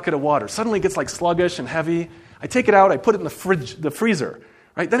it in a bucket of water. Suddenly it gets like sluggish and heavy. I take it out, I put it in the freezer,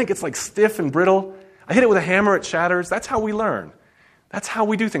 right? Then it gets like stiff and brittle. I hit it with a hammer, it shatters. That's how we learn. That's how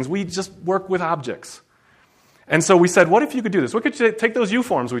we do things. We just work with objects. And so we said, what if you could do this? What could you take those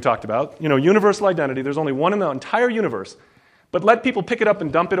U-forms we talked about, universal identity, there's only one in the entire universe, but let people pick it up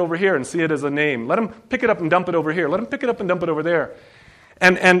and dump it over here and see it as a name. Let them pick it up and dump it over here. Let them pick it up and dump it over there.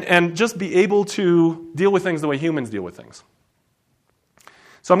 And just be able to deal with things the way humans deal with things.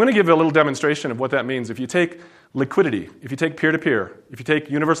 So I'm going to give you a little demonstration of what that means. If you take liquidity, if you take peer-to-peer, if you take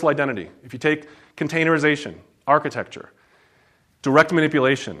universal identity, if you take containerization, architecture, direct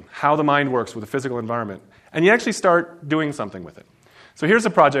manipulation, how the mind works with a physical environment, and you actually start doing something with it. So here's a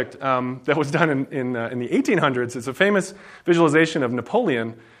project that was done in the 1800s. It's a famous visualization of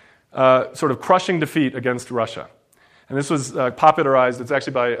Napoleon sort of crushing defeat against Russia. And this was popularized, it's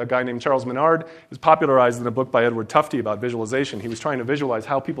actually by a guy named Charles Menard. It was popularized in a book by Edward Tufte about visualization. He was trying to visualize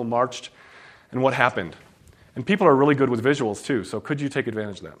how people marched and what happened. And people are really good with visuals too, so could you take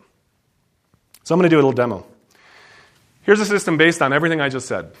advantage of that? So I'm going to do a little demo. Here's a system based on everything I just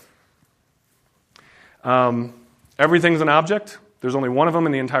said. Everything's an object. There's only one of them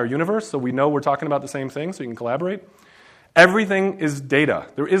in the entire universe, so we know we're talking about the same thing, so you can collaborate. Everything is data.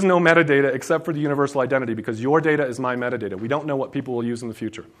 There is no metadata except for the universal identity because your data is my metadata. We don't know what people will use in the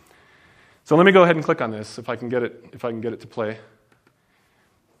future. So let me go ahead and click on this if I can get it to play.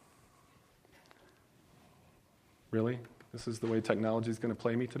 Really? This is the way technology is going to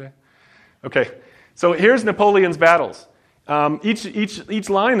play me today? Okay. So here's Napoleon's battles. Each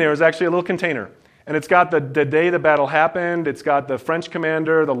line there is actually a little container. And it's got the day the battle happened. It's got the French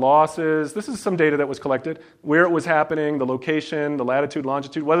commander, the losses. This is some data that was collected, where it was happening, the location, the latitude,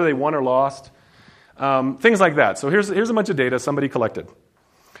 longitude, whether they won or lost, things like that. So here's a bunch of data somebody collected.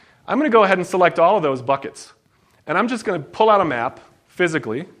 I'm going to go ahead and select all of those buckets. And I'm just going to pull out a map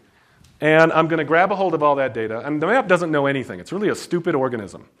physically, and I'm going to grab a hold of all that data. And the map doesn't know anything. It's really a stupid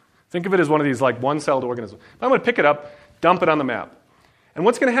organism. Think of it as one of these like one-celled organisms. But I'm going to pick it up, dump it on the map. And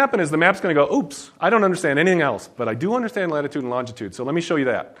what's going to happen is the map's going to go, oops, I don't understand anything else, but I do understand latitude and longitude, so let me show you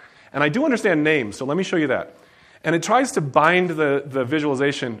that. And I do understand names, so let me show you that. And it tries to bind the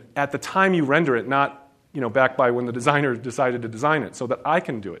visualization at the time you render it, not back by when the designer decided to design it, so that I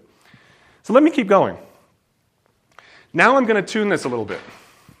can do it. So let me keep going. Now I'm going to tune this a little bit.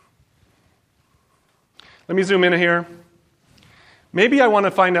 Let me zoom in here. Maybe I want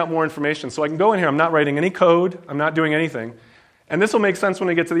to find out more information, so I can go in here. I'm not writing any code. I'm not doing anything. And this will make sense when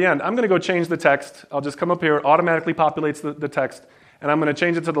we get to the end. I'm going to go change the text. I'll just come up here. It automatically populates the text. And I'm going to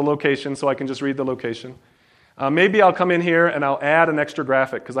change it to the location so I can just read the location. Maybe I'll come in here and I'll add an extra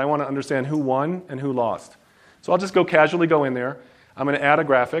graphic because I want to understand who won and who lost. So I'll just casually go in there. I'm going to add a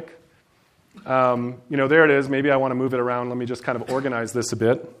graphic. There it is. Maybe I want to move it around. Let me just kind of organize this a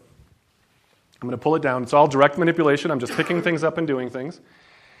bit. I'm going to pull it down. It's all direct manipulation. I'm just picking things up and doing things.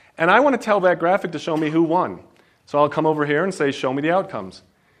 And I want to tell that graphic to show me who won. So I'll come over here and say, show me the outcomes.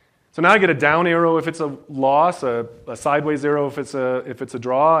 So now I get a down arrow if it's a loss, a sideways arrow if it's a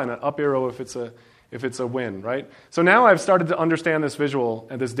draw, and an up arrow if it's a win, right? So now I've started to understand this visual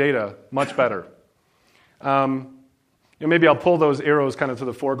and this data much better. Maybe I'll pull those arrows kind of to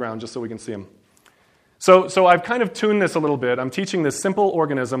the foreground just so we can see them. So I've kind of tuned this a little bit. I'm teaching this simple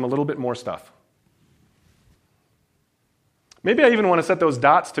organism a little bit more stuff. Maybe I even want to set those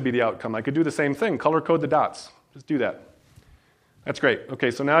dots to be the outcome. I could do the same thing, color code the dots. Just do that. That's great. Okay,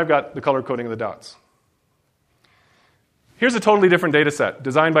 so now I've got the color coding of the dots. Here's a totally different data set,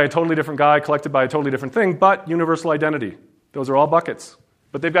 designed by a totally different guy, collected by a totally different thing, but universal identity. Those are all buckets,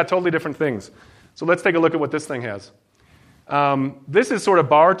 but they've got totally different things. So let's take a look at what this thing has. This is sort of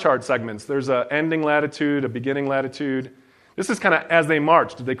bar chart segments. There's an ending latitude, a beginning latitude. This is kind of as they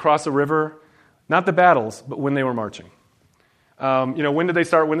marched. Did they cross a river? Not the battles, but when they were marching. When did they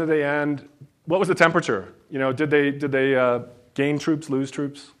start? When did they end? What was the temperature? Did they gain troops, lose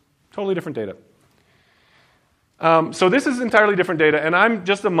troops? Totally different data. So this is entirely different data, and I'm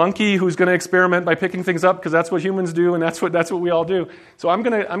just a monkey who's going to experiment by picking things up because that's what humans do, and that's what we all do. So I'm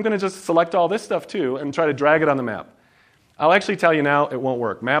going to just select all this stuff too and try to drag it on the map. I'll actually tell you now it won't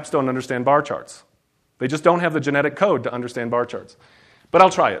work. Maps don't understand bar charts. They just don't have the genetic code to understand bar charts. But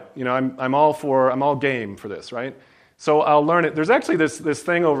I'll try it. I'm all game for this, right? So I'll learn it. There's actually this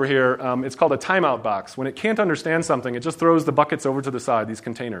thing over here. It's called a timeout box. When it can't understand something, it just throws the buckets over to the side, these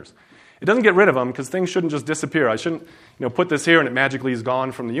containers. It doesn't get rid of them because things shouldn't just disappear. I shouldn't put this here and it magically is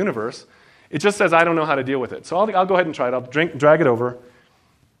gone from the universe. It just says I don't know how to deal with it. So I'll go ahead and try it. I'll drag it over.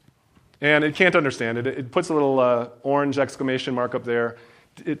 And it can't understand it. It puts a little orange exclamation mark up there.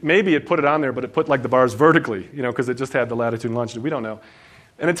 Maybe it put it on there, but it put like the bars vertically, because it just had the latitude and longitude. We don't know.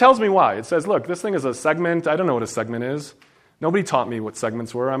 And it tells me why. It says, look, this thing is a segment. I don't know what a segment is. Nobody taught me what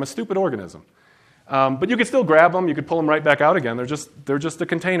segments were. I'm a stupid organism. But you could still grab them. You could pull them right back out again. They're just a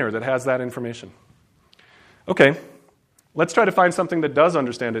container that has that information. Okay, let's try to find something that does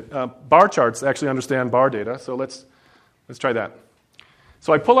understand it. Bar charts actually understand bar data, so let's try that.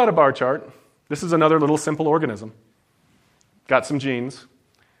 So I pull out a bar chart. This is another little simple organism. Got some genes.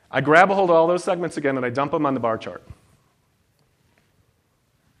 I grab a hold of all those segments again and I dump them on the bar chart.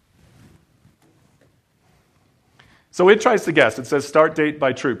 So it tries to guess. It says start date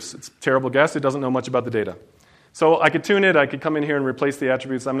by troops. It's a terrible guess. It doesn't know much about the data. So I could tune it. I could come in here and replace the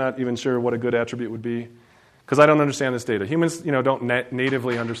attributes. I'm not even sure what a good attribute would be because I don't understand this data. Humans, don't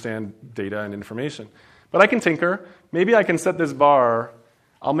natively understand data and information. But I can tinker. Maybe I can set this bar.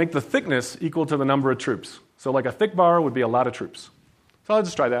 I'll make the thickness equal to the number of troops. So like a thick bar would be a lot of troops. So I'll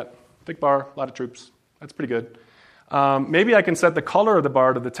just try that. Thick bar, a lot of troops. That's pretty good. Maybe I can set the color of the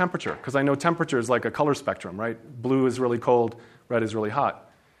bar to the temperature, because I know temperature is like a color spectrum, right? Blue is really cold, red is really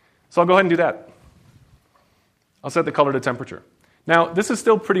hot. So I'll go ahead and do that. I'll set the color to temperature. Now, this is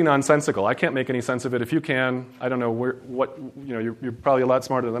still pretty nonsensical. I can't make any sense of it. If you can, I don't know you're probably a lot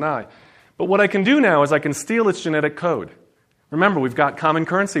smarter than I. But what I can do now is I can steal its genetic code. Remember, we've got common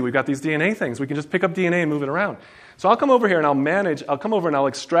currency. We've got these DNA things. We can just pick up DNA and move it around. So I'll come over here and I'll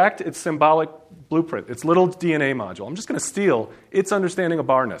extract its symbolic blueprint, its little DNA module. I'm just going to steal its understanding of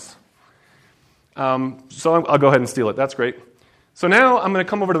barness. So I'll go ahead and steal it. That's great. So now I'm going to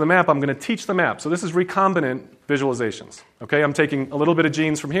come over to the map. I'm going to teach the map. So this is recombinant visualizations. Okay, I'm taking a little bit of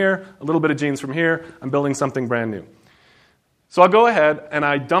genes from here, a little bit of genes from here. I'm building something brand new. So I'll go ahead and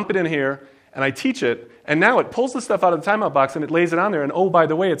I dump it in here and I teach it. And now it pulls the stuff out of the timeout box and it lays it on there. And oh, by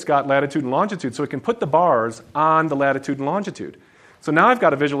the way, it's got latitude and longitude. So it can put the bars on the latitude and longitude. So now I've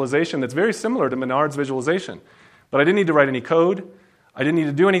got a visualization that's very similar to Menard's visualization. But I didn't need to write any code. I didn't need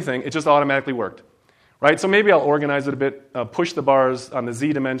to do anything. It just automatically worked. Right? So maybe I'll organize it a bit, push the bars on the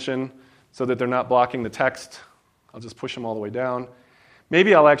z dimension so that they're not blocking the text. I'll just push them all the way down.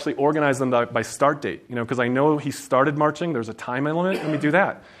 Maybe I'll actually organize them by start date, because I know he started marching. There's a time element. Let me do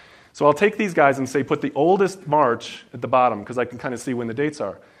that. So I'll take these guys and say put the oldest march at the bottom because I can kind of see when the dates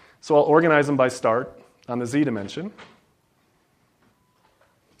are. So I'll organize them by start on the z dimension.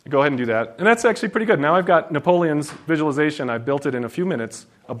 Go ahead and do that. And that's actually pretty good. Now I've got Napoleon's visualization. I built it in a few minutes,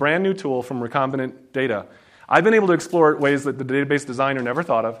 a brand new tool from recombinant data. I've been able to explore it in ways that the database designer never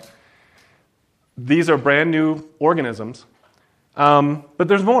thought of. These are brand new organisms. But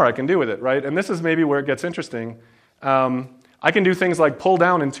there's more I can do with it, right? And this is maybe where it gets interesting. I can do things like pull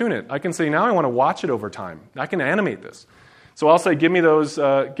down and tune it. I can say, now I want to watch it over time. I can animate this. So I'll say, give me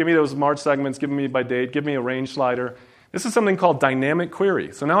those March segments, give me by date, give me a range slider. This is something called dynamic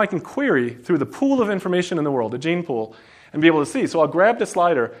query. So now I can query through the pool of information in the world, the gene pool, and be able to see. So I'll grab the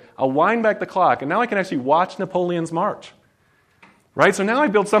slider, I'll wind back the clock, and now I can actually watch Napoleon's march. Right? So now I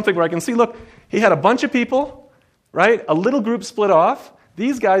built something where I can see, look, he had a bunch of people, right? A little group split off.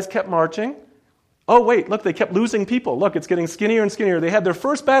 These guys kept marching. Oh, wait, look, they kept losing people. Look, it's getting skinnier and skinnier. They had their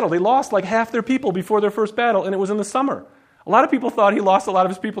first battle. They lost like half their people before their first battle, and it was in the summer. A lot of people thought he lost a lot of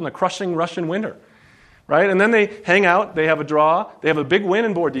his people in the crushing Russian winter. Right? And then they hang out, they have a draw, they have a big win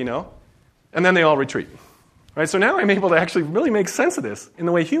in Borodino, and then they all retreat. Right? So now I'm able to actually really make sense of this in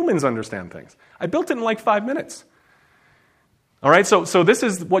the way humans understand things. I built it in like 5 minutes. All right, so this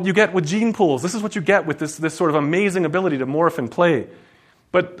is what you get with gene pools. This is what you get with this sort of amazing ability to morph and play.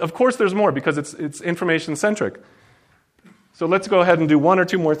 But of course there's more because it's information-centric. So let's go ahead and do 1 or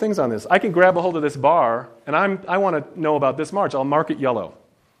 2 more things on this. I can grab a hold of this bar, and I want to know about this march. I'll mark it yellow.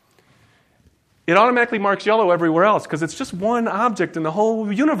 It automatically marks yellow everywhere else because it's just one object in the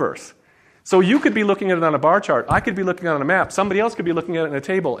whole universe. So you could be looking at it on a bar chart. I could be looking at it on a map. Somebody else could be looking at it in a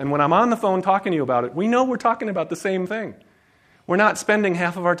table. And when I'm on the phone talking to you about it, we know we're talking about the same thing. We're not spending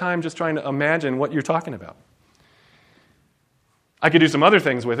half of our time just trying to imagine what you're talking about. I could do some other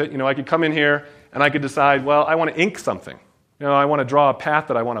things with it. I could come in here and I could decide, well, I want to ink something. I want to draw a path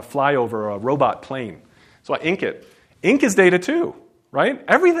that I want to fly over a robot plane. So I ink it. Ink is data too, right?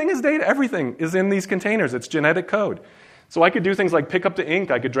 Everything is data. Everything is in these containers. It's genetic code. So I could do things like pick up the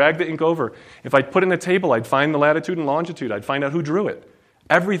ink. I could drag the ink over. If I put in a table, I'd find the latitude and longitude. I'd find out who drew it.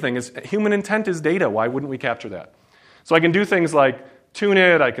 Everything is, human intent is data. Why wouldn't we capture that? So I can do things like tune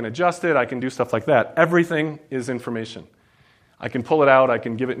it, I can adjust it, I can do stuff like that. Everything is information. I can pull it out, I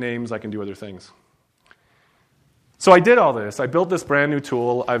can give it names, I can do other things. So I did all this. I built this brand new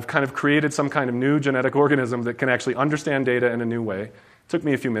tool. I've kind of created some kind of new genetic organism that can actually understand data in a new way. It took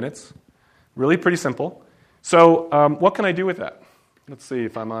me a few minutes. Really pretty simple. So what can I do with that? Let's see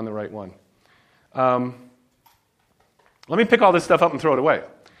if I'm on the right one. Let me pick all this stuff up and throw it away.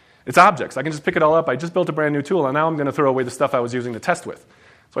 It's objects. I can just pick it all up. I just built a brand new tool, and now I'm going to throw away the stuff I was using to test with.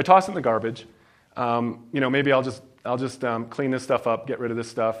 So I toss it in the garbage. Maybe I'll just clean this stuff up, get rid of this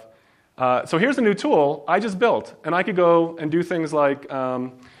stuff. So here's a new tool I just built, and I could go and do things like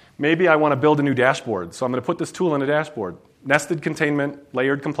maybe I want to build a new dashboard. So I'm going to put this tool in a dashboard. Nested containment,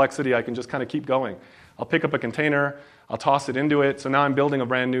 layered complexity. I can just kind of keep going. I'll pick up a container. I'll toss it into it. So now I'm building a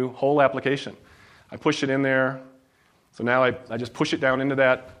brand new whole application. I push it in there. So now I just push it down into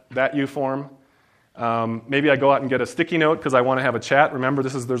that U form. Maybe I go out and get a sticky note because I want to have a chat. Remember,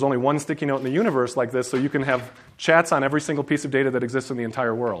 there's only one sticky note in the universe like this, so you can have chats on every single piece of data that exists in the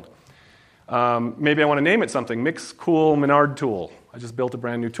entire world. Maybe I want to name it something. Mix Cool Menard Tool. I just built a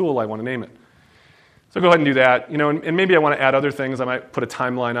brand new tool. I want to name it. So go ahead and do that. And maybe I want to add other things. I might put a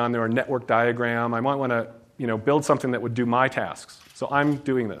timeline on there, a network diagram. I might want to build something that would do my tasks. So I'm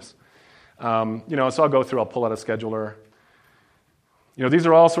doing this. So I'll go through. I'll pull out a scheduler. These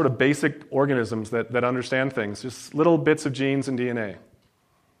are all sort of basic organisms that understand things, just little bits of genes and DNA.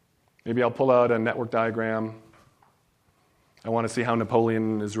 Maybe I'll pull out a network diagram. I want to see how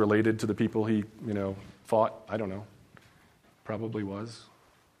Napoleon is related to the people he, fought. I don't know. Probably was.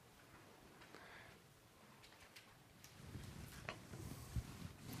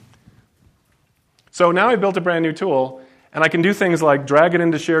 So now I've built a brand new tool, and I can do things like drag it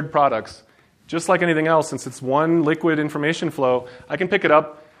into shared products. Just like anything else, since it's one liquid information flow, I can pick it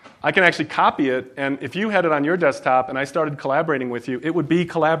up, I can actually copy it, and if you had it on your desktop and I started collaborating with you, it would be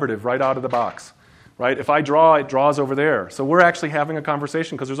collaborative right out of the box. Right? If I draw, it draws over there. So we're actually having a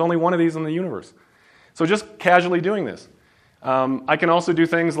conversation because there's only one of these in the universe. So just casually doing this. I can also do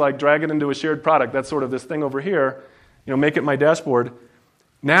things like drag it into a shared product. That's sort of this thing over here. Make it my dashboard.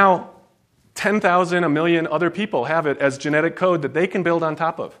 Now, 10,000, a million other people have it as genetic code that they can build on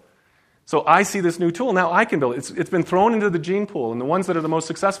top of. So I see this new tool, now I can build it. It's been thrown into the gene pool, and the ones that are the most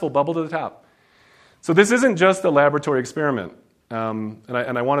successful bubble to the top. So this isn't just a laboratory experiment, and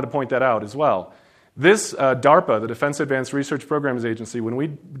I wanted to point that out as well. This DARPA, the Defense Advanced Research Programs Agency, when we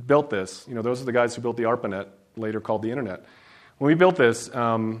built this, those are the guys who built the ARPANET, later called the Internet. When we built this,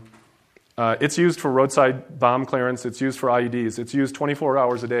 it's used for roadside bomb clearance, it's used for IEDs, it's used 24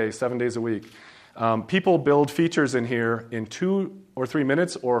 hours a day, 7 days a week. People build features in here in 2 or 3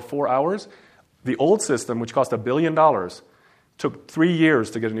 minutes or 4 hours. The old system, which cost $1 billion, took 3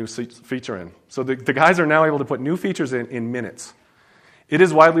 years to get a new feature in. So the guys are now able to put new features in minutes. It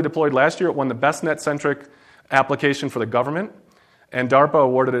is widely deployed. Last year, it won the best net-centric application for the government. And DARPA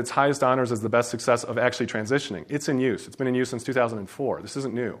awarded its highest honors as the best success of actually transitioning. It's in use. It's been in use since 2004. This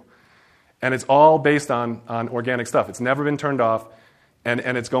isn't new. And it's all based on organic stuff. It's never been turned off, and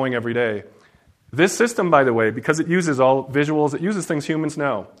it's going every day. This system, by the way, because it uses all visuals, it uses things humans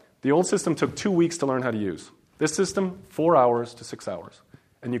know. The old system took 2 weeks to learn how to use. This system, 4 hours to 6 hours,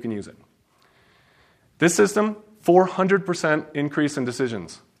 and you can use it. This system, 400% increase in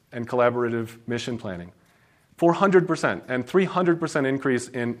decisions and collaborative mission planning. 400% and 300% increase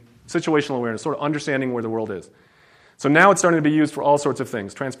in situational awareness, sort of understanding where the world is. So now it's starting to be used for all sorts of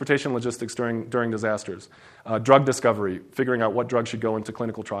things: transportation logistics during disasters, drug discovery, figuring out what drug should go into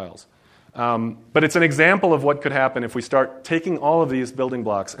clinical trials. But it's an example of what could happen if we start taking all of these building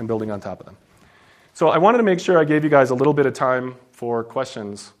blocks and building on top of them. So I wanted to make sure I gave you guys a little bit of time for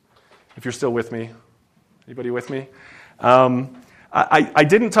questions, if you're still with me. Anybody with me? I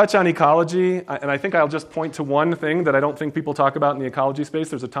didn't touch on ecology, and I think I'll just point to one thing that I don't think people talk about in the ecology space.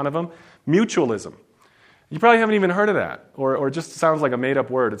 There's a ton of them. Mutualism. You probably haven't even heard of that, or it just sounds like a made-up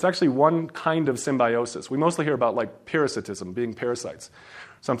word. It's actually one kind of symbiosis. We mostly hear about like parasitism, being parasites,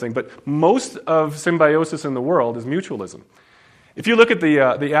 something. But most of symbiosis in the world is mutualism. If you look at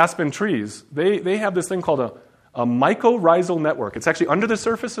the aspen trees, they have this thing called a mycorrhizal network. It's actually under the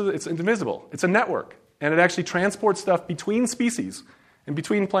surface, it's invisible. It's a network. And it actually transports stuff between species and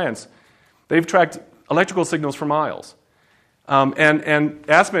between plants. They've tracked electrical signals for miles. And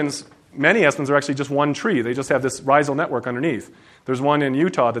aspens, many aspens are actually just one tree. They just have this rhizal network underneath. There's one in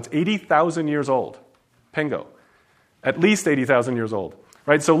Utah that's 80,000 years old, Pingo. At least 80,000 years old.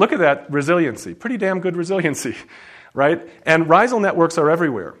 Right? So look at that resiliency. Pretty damn good resiliency. Right? And rhizal networks are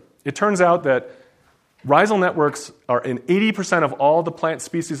everywhere. It turns out that rhizal networks are in 80% of all the plant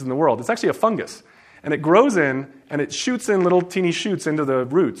species in the world. It's actually a fungus. And it grows in, and it shoots in little teeny shoots into the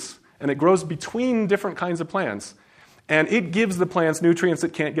roots. And it grows between different kinds of plants. And it gives the plants nutrients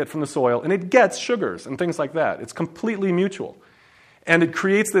it can't get from the soil. And it gets sugars and things like that. It's completely mutual. And it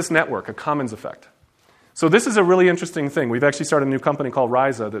creates this network, a commons effect. So this is a really interesting thing. We've actually started a new company called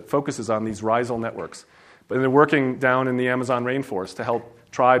Rhiza that focuses on these rhizal networks. But they're working down in the Amazon rainforest to help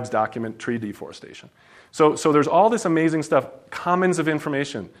tribes document tree deforestation. So there's all this amazing stuff, commons of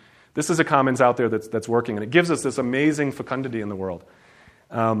information. This is a commons out there that's working, and it gives us this amazing fecundity in the world.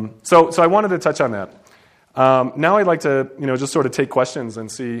 So I wanted to touch on that. Now I'd like to just sort of take questions and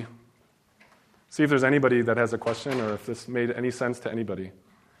see if there's anybody that has a question or if this made any sense to anybody.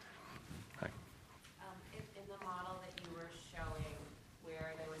 Hi. In the model that you were showing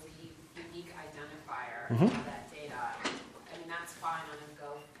where there was a unique identifier Mm-hmm. of that data, I mean, that's fine on a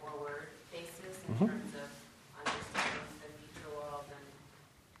go-forward basis in terms of understanding the future world and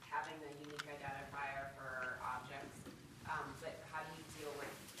having a unique identifier for objects. But how do you deal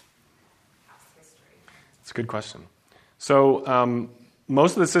with past history? It's a good question. So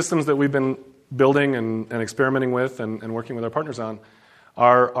most of the systems that we've been building and experimenting with and working with our partners on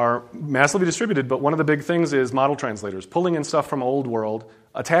are massively distributed, but one of the big things is model translators, pulling in stuff from old world,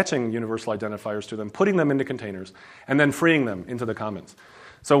 attaching universal identifiers to them, putting them into containers, and then freeing them into the commons.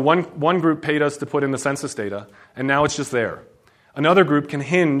 So one group paid us to put in the census data, and now it's just there. Another group can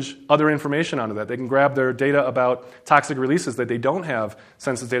hinge other information onto that. They can grab their data about toxic releases that they don't have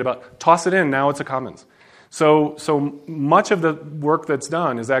census data about, toss it in, now it's a commons. So much of the work that's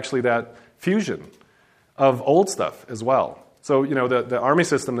done is actually that fusion of old stuff as well. So, the Army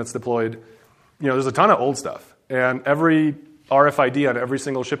system that's deployed, there's a ton of old stuff. And every RFID on every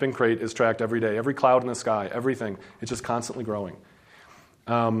single shipping crate is tracked every day. Every cloud in the sky, everything. It's just constantly growing.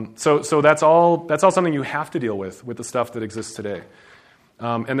 So that's all something you have to deal with the stuff that exists today.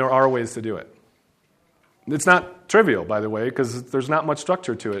 And there are ways to do it. It's not trivial, by the way, because there's not much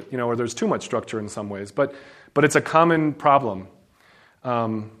structure to it, or there's too much structure in some ways. But it's a common problem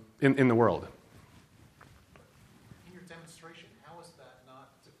in the world. In your demonstration, how is that not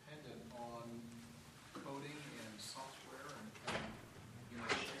dependent on coding and software and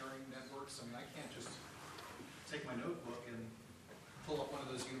sharing networks? I mean, I can't just take my notebook and pull up one of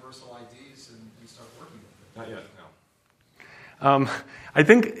those universal IDs and start working with it. Not yet, no. I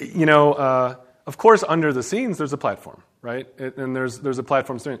think, of course, under the scenes, there's a platform, right? And there's a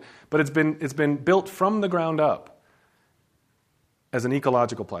platform doing it. But it's been built from the ground up as an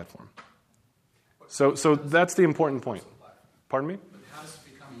ecological platform. So that's the important point. Pardon me? But how does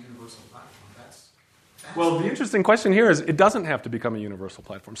it become a universal platform? That's Well, the interesting question here is it doesn't have to become a universal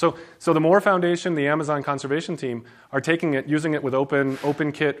platform. So the Moore Foundation, the Amazon Conservation Team are taking it, using it with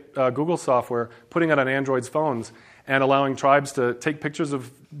OpenKit Google software, putting it on Android's phones, and allowing tribes to take pictures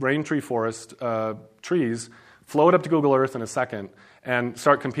of rain tree forest trees, flow it up to Google Earth in a second, and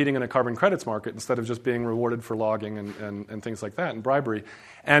start competing in a carbon credits market instead of just being rewarded for logging and things like that and bribery.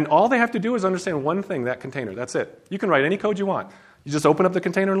 And all they have to do is understand one thing, that container. That's it. You can write any code you want. You just open up the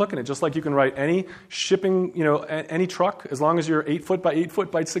container and look at it, just like you can write any shipping, any truck. As long as you're 8 foot by 8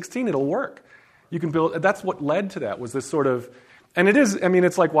 foot by 16, it'll work. You can build. That's what led to that, was this sort of, and it is. I mean,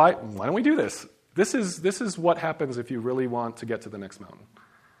 it's like, why don't we do this? This is what happens if you really want to get to the next mountain.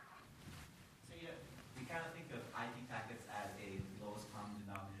 So yeah, we kind of think of IP packets as a lowest common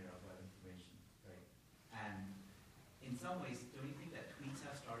denominator of web information, right? And in some ways, don't you think that tweets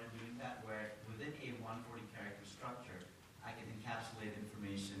have started doing that, where within a 140 character structure, I can encapsulate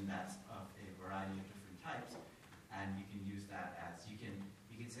information that's of a variety of different types, and you can use that as you can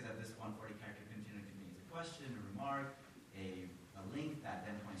say that this 140 character container contains a question, a remark, a link that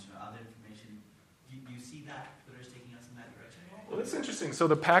then points to other information. Do you see that Twitter's taking us in that direction? Well, that's interesting. So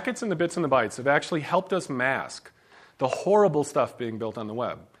the packets and the bits and the bytes have actually helped us mask the horrible stuff being built on the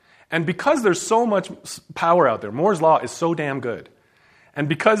web. And because there's so much power out there, Moore's Law is so damn good, and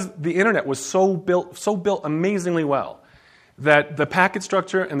because the internet was so built amazingly well, that the packet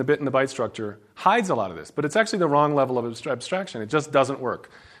structure and the bit and the byte structure hides a lot of this. But it's actually the wrong level of abstraction. It just doesn't work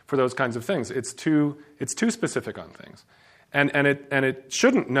for those kinds of things. It's too specific on things. And it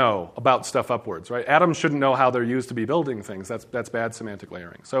shouldn't know about stuff upwards, right? Atoms shouldn't know how they're used to be building things. That's bad semantic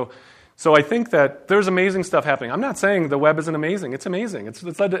layering. So I think that there's amazing stuff happening. I'm not saying the web isn't amazing. It's amazing. It's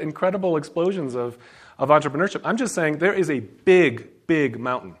led to incredible explosions of entrepreneurship. I'm just saying there is a big, big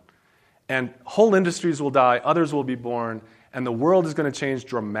mountain. And whole industries will die, others will be born, and the world is going to change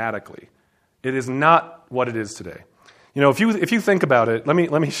dramatically. It is not what it is today. If you think about it, let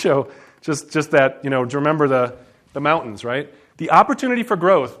me show just that, to remember the mountains, right? The opportunity for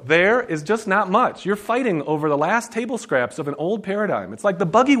growth there is just not much. You're fighting over the last table scraps of an old paradigm. It's like the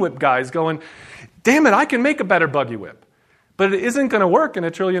buggy whip guys going, damn it, I can make a better buggy whip. But it isn't going to work in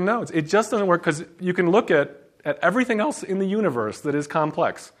a trillion nodes. It just doesn't work because you can look at everything else in the universe that is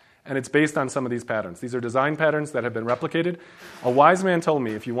complex, and it's based on some of these patterns. These are design patterns that have been replicated. A wise man told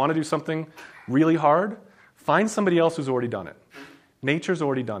me, if you want to do something really hard, find somebody else who's already done it. Nature's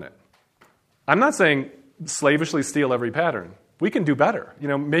already done it. I'm not saying slavishly steal every pattern. We can do better.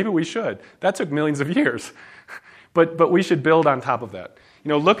 Maybe we should. That took millions of years. But we should build on top of that.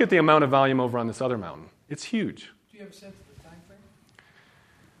 Look at the amount of volume over on this other mountain. It's huge. Do you have a sense of the time frame?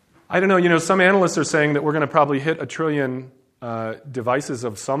 I don't know. Some analysts are saying that we're going to probably hit 1 trillion devices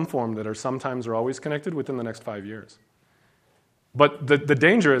of some form that are sometimes or always connected within the next 5 years. But the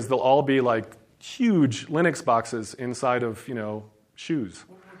danger is they'll all be like huge Linux boxes inside of, shoes.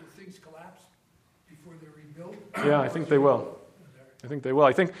 Will the things collapse before they're rebuilt? Yeah, I think they will. I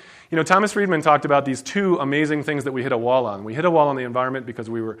think, Thomas Friedman talked about these two amazing things that we hit a wall on. We hit a wall on the environment because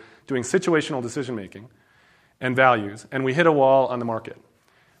we were doing situational decision-making and values, and we hit a wall on the market.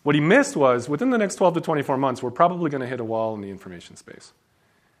 What he missed was, within the next 12 to 24 months, we're probably going to hit a wall in the information space.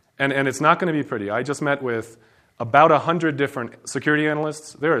 And it's not going to be pretty. I just met with about 100 different security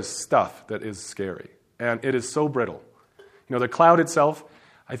analysts. There is stuff that is scary, and it is so brittle. The cloud itself,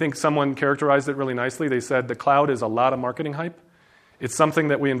 I think someone characterized it really nicely. They said the cloud is a lot of marketing hype. It's something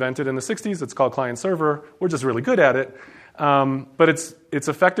that we invented in the 60s. It's called client-server. We're just really good at it. But it's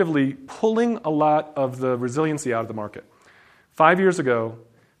effectively pulling a lot of the resiliency out of the market. 5 years ago,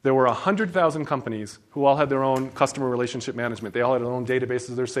 there were 100,000 companies who all had their own customer relationship management. They all had their own databases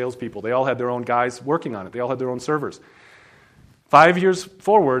of their salespeople. They all had their own guys working on it. They all had their own servers. 5 years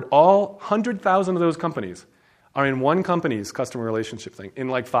forward, all 100,000 of those companies are in one company's customer relationship thing, in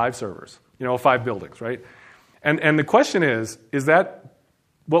like 5 servers, 5 buildings, right? And the question is that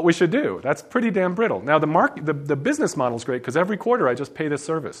what we should do? That's pretty damn brittle. Now, the business model is great because every quarter I just pay this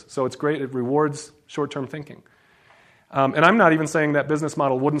service. So it's great. It rewards short-term thinking. And I'm not even saying that business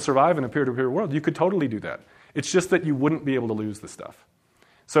model wouldn't survive in a peer-to-peer world. You could totally do that. It's just that you wouldn't be able to lose the stuff.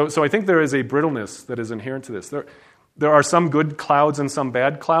 So I think there is a brittleness that is inherent to this. There are some good clouds and some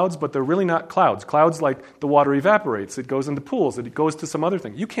bad clouds, but they're really not clouds. Clouds, like the water evaporates, it goes into pools, it goes to some other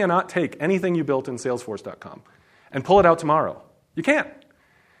thing. You cannot take anything you built in Salesforce.com and pull it out tomorrow. You can't.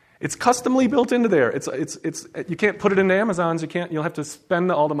 It's customly built into there. You can't put it into Amazon's. You'll have to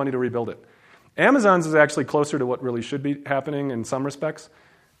spend all the money to rebuild it. Amazon's is actually closer to what really should be happening in some respects.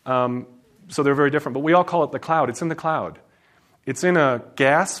 So they're very different. But we all call it the cloud. It's in the cloud. It's in a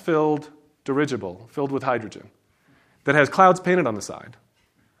gas-filled dirigible filled with hydrogen that has clouds painted on the side.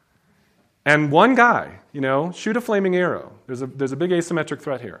 And one guy, shoot a flaming arrow. There's a big asymmetric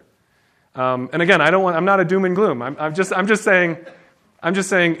threat here. And again, I'm not a doom and gloom. I'm just saying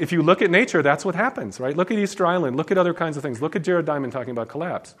if you look at nature, that's what happens, right? Look at Easter Island. Look at other kinds of things. Look at Jared Diamond talking about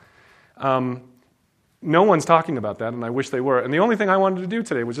collapse. no one's talking about that, and I wish they were. And the only thing I wanted to do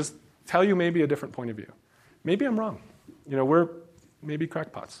today was just tell you maybe a different point of view. Maybe I'm wrong. We're maybe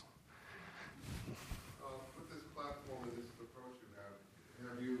crackpots. With this platform and this approach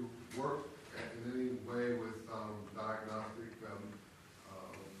have you worked in any way with diagnostic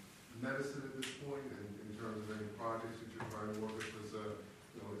medicine at this point in terms of any projects that you're trying to work with? Because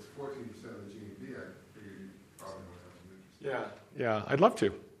it's 14% of the GDP. I figure you probably don't have some interest. Yeah, I'd love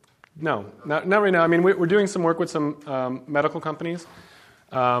to. No, not right now. I mean, we're doing some work with some medical companies.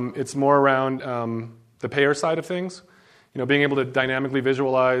 It's more around the payer side of things. Being able to dynamically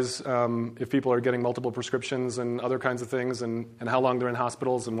visualize if people are getting multiple prescriptions and other kinds of things, and how long they're in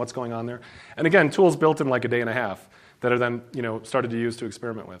hospitals and what's going on there. And again, tools built in like a day and a half that are then started to use to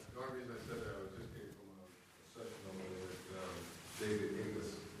experiment with. The only reason I said that was just came from a session with David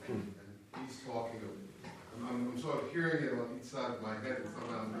Inglis, and he's talking. I'm sort of hearing it on each side of my head, and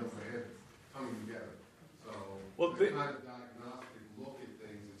somehow in the middle of my head it's coming together. So the kind of diagnostic look at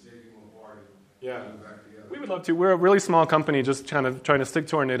things and taking them apart and putting them back together. We would love to. We're a really small company, just kind of trying to stick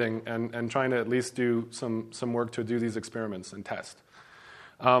to our knitting and trying to at least do some work to do these experiments and test.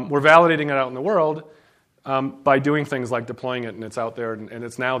 We're validating it out in the world by doing things like deploying it, and it's out there, and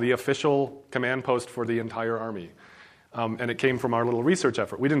it's now the official command post for the entire Army. And it came from our little research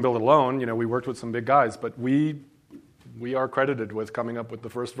effort. We didn't build it alone. We worked with some big guys, but we are credited with coming up with the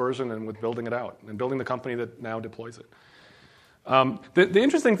first version and with building it out and building the company that now deploys it. The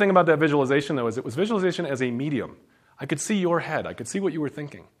interesting thing about that visualization, though, is it was visualization as a medium. I could see your head. I could see what you were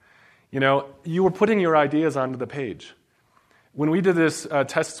thinking. You were putting your ideas onto the page. When we did this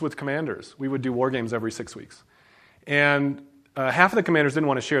tests with commanders, we would do war games every 6 weeks. And half of the commanders didn't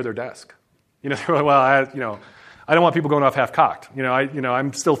want to share their desk. They were like, well, I don't want people going off half-cocked.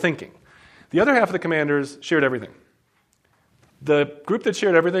 I'm still thinking. The other half of the commanders shared everything. The group that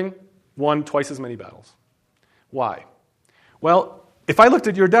shared everything won twice as many battles. Why? Well, if I looked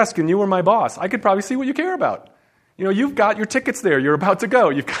at your desk and you were my boss, I could probably see what you care about. You've got your tickets there. You're about to go.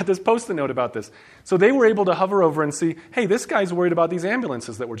 You've got this Post-it note about this. So they were able to hover over and see, hey, this guy's worried about these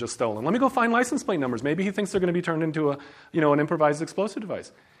ambulances that were just stolen. Let me go find license plate numbers. Maybe he thinks they're going to be turned into an improvised explosive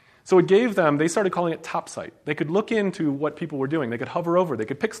device. So it gave them, they started calling it top sight. They could look into what people were doing. They could hover over. They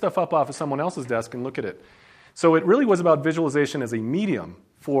could pick stuff up off of someone else's desk and look at it. So it really was about visualization as a medium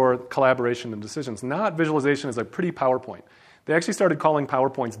for collaboration and decisions, not visualization as a pretty PowerPoint. They actually started calling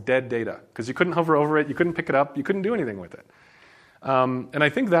PowerPoints dead data because you couldn't hover over it, you couldn't pick it up, you couldn't do anything with it. And I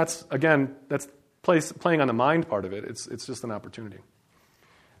think that's playing on the mind part of it. It's just an opportunity.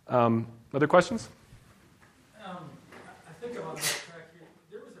 Other questions? I think I'm on the right track here.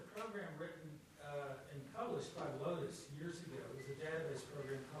 There was a program written and published by Lotus years ago. It was a database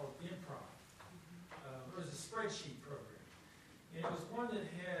program called Improv. It was a spreadsheet program. And it was one that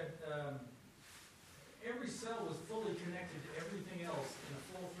had every cell was fully connected to everything else in a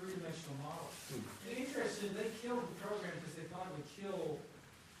full three-dimensional model. And interesting, they killed the program because they thought it would kill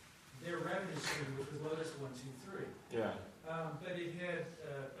their revenue stream, which was Lotus 1, 2, 3. Yeah. But it had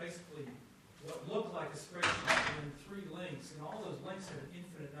basically what looked like a spreadsheet and then 3 links, and all those links had an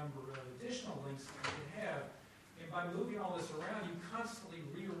infinite number of additional links that you could have. And by moving all this around, you constantly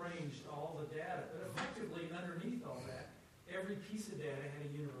rearranged all the data. But effectively, underneath all that, every piece of data had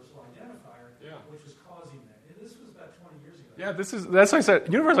a universal identifier, which was causing that. And this was about 20 years ago. Yeah, that's what I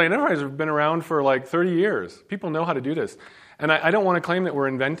said. Universal identifiers have been around for like 30 years. People know how to do this. And I don't want to claim that we're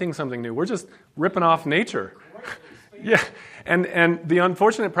inventing something new. We're just ripping off nature. Yeah, and the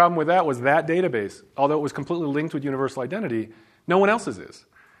unfortunate problem with that was that database, although it was completely linked with universal identity, no one else's is.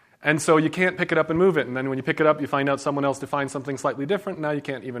 And so you can't pick it up and move it. And then when you pick it up, you find out someone else defines something slightly different. Now you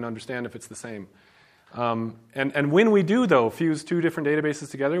can't even understand if it's the same. And when we do, though, fuse 2 different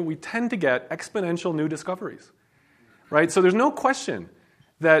databases together, we tend to get exponential new discoveries. Right? So there's no question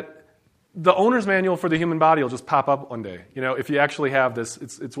that the owner's manual for the human body will just pop up one day. If you actually have this,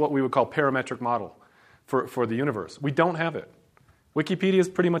 it's what we would call parametric model for the universe. We don't have it. Wikipedia is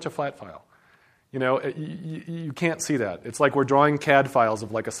pretty much a flat file. You can't see that. It's like we're drawing CAD files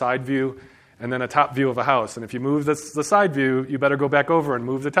of like a side view and then a top view of a house. And if you move the side view, you better go back over and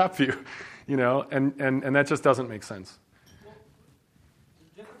move the top view. And that just doesn't make sense. Well,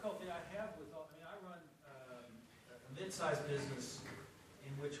 the difficulty I have with I run a mid-sized business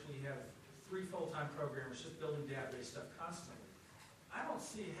in which we have 3 full-time programmers just building database stuff constantly. I don't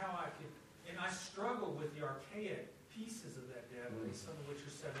see how I could, and I struggle with the archaic pieces of that database, some of which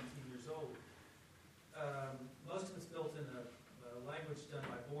are 17 years old. Most of it's built in a language done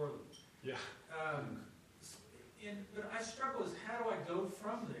by Borland. Yeah. But I struggle is how do I go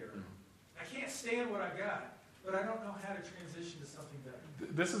from there? I can't stand what I got, but I don't know how to transition to something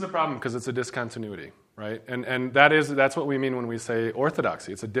better. This is a problem because it's a discontinuity, right? And that's what we mean when we say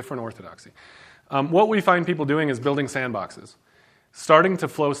orthodoxy. It's a different orthodoxy. What we find people doing is building sandboxes, starting to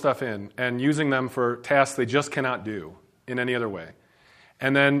flow stuff in and using them for tasks they just cannot do in any other way.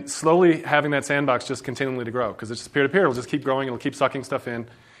 And then slowly having that sandbox just continually to grow, because it's just peer-to-peer. It'll just keep growing. It'll keep sucking stuff in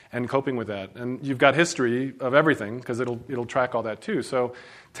and coping with that. And you've got history of everything, because it'll track all that too. So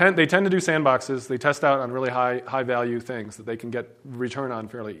they tend to do sandboxes. They test out on really high value things that they can get return on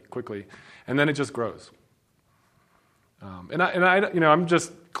fairly quickly, and then it just grows. I'm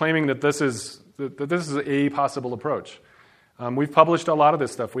just claiming that this is a possible approach. We've published a lot of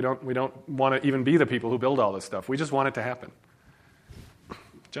this stuff. We don't want to even be the people who build all this stuff. We just want it to happen.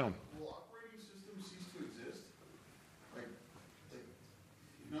 John. Will operating systems cease to exist? Like,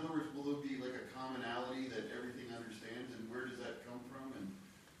 in other words, will there be like a commonality that everything understands, and where does that come from, and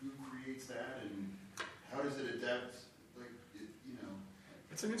who creates that, and how does it adapt?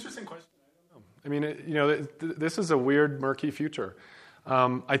 It's an interesting question. I mean, this is a weird, murky future.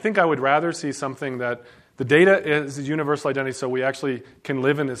 I think I would rather see something that the data is a universal identity, so we actually can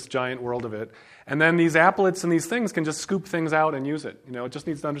live in this giant world of it. And then these applets and these things can just scoop things out and use it. It just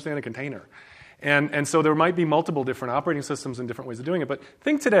needs to understand a container. And so there might be multiple different operating systems and different ways of doing it. But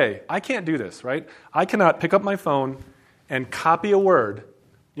think today, I can't do this, right? I cannot pick up my phone and copy a word,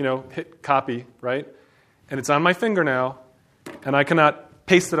 hit copy, right? And it's on my finger now, and I cannot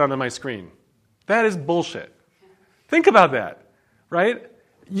paste it onto my screen. That is bullshit. Think about that, right?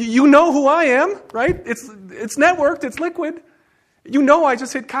 You know who I am, right? It's networked, it's liquid. I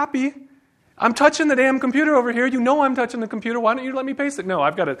just hit copy. I'm touching the damn computer over here. I'm touching the computer. Why don't you let me paste it? No,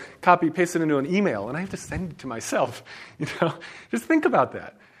 I've got to paste it into an email, and I have to send it to myself. Just think about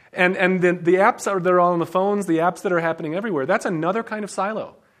that. And the apps they're all on the phones, the apps that are happening everywhere, that's another kind of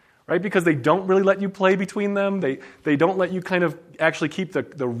silo, right? Because they don't really let you play between them. They don't let you kind of actually keep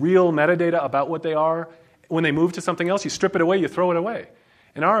the real metadata about what they are. When they move to something else, you strip it away, you throw it away.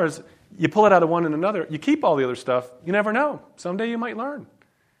 In ours, you pull it out of one and another, you keep all the other stuff, you never know. Someday you might learn.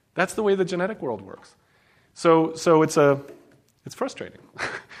 That's the way the genetic world works. So it's frustrating,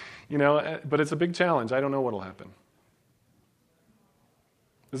 but it's a big challenge. I don't know what'll happen.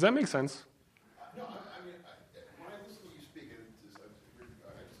 Does that make sense? No, I mean, when I listen to you speak, I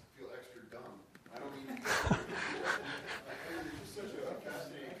just feel extra dumb. I don't mean it's just such a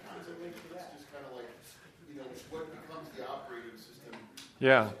fascinating concept. It's just kind of like, what becomes the operating system?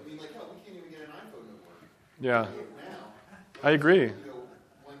 Yeah. I mean, we can't even get an iPhone to work. Yeah. Now. I agree. When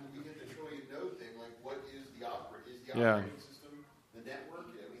we get the trillion node thing, what is the operating system, the network? I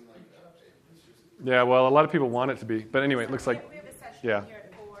mean, it's just. Yeah, well, a lot of people want it to be. But anyway, it looks like. We have a session Yeah. here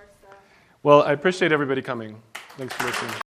at 4, so. Well, I appreciate everybody coming. Thanks for listening.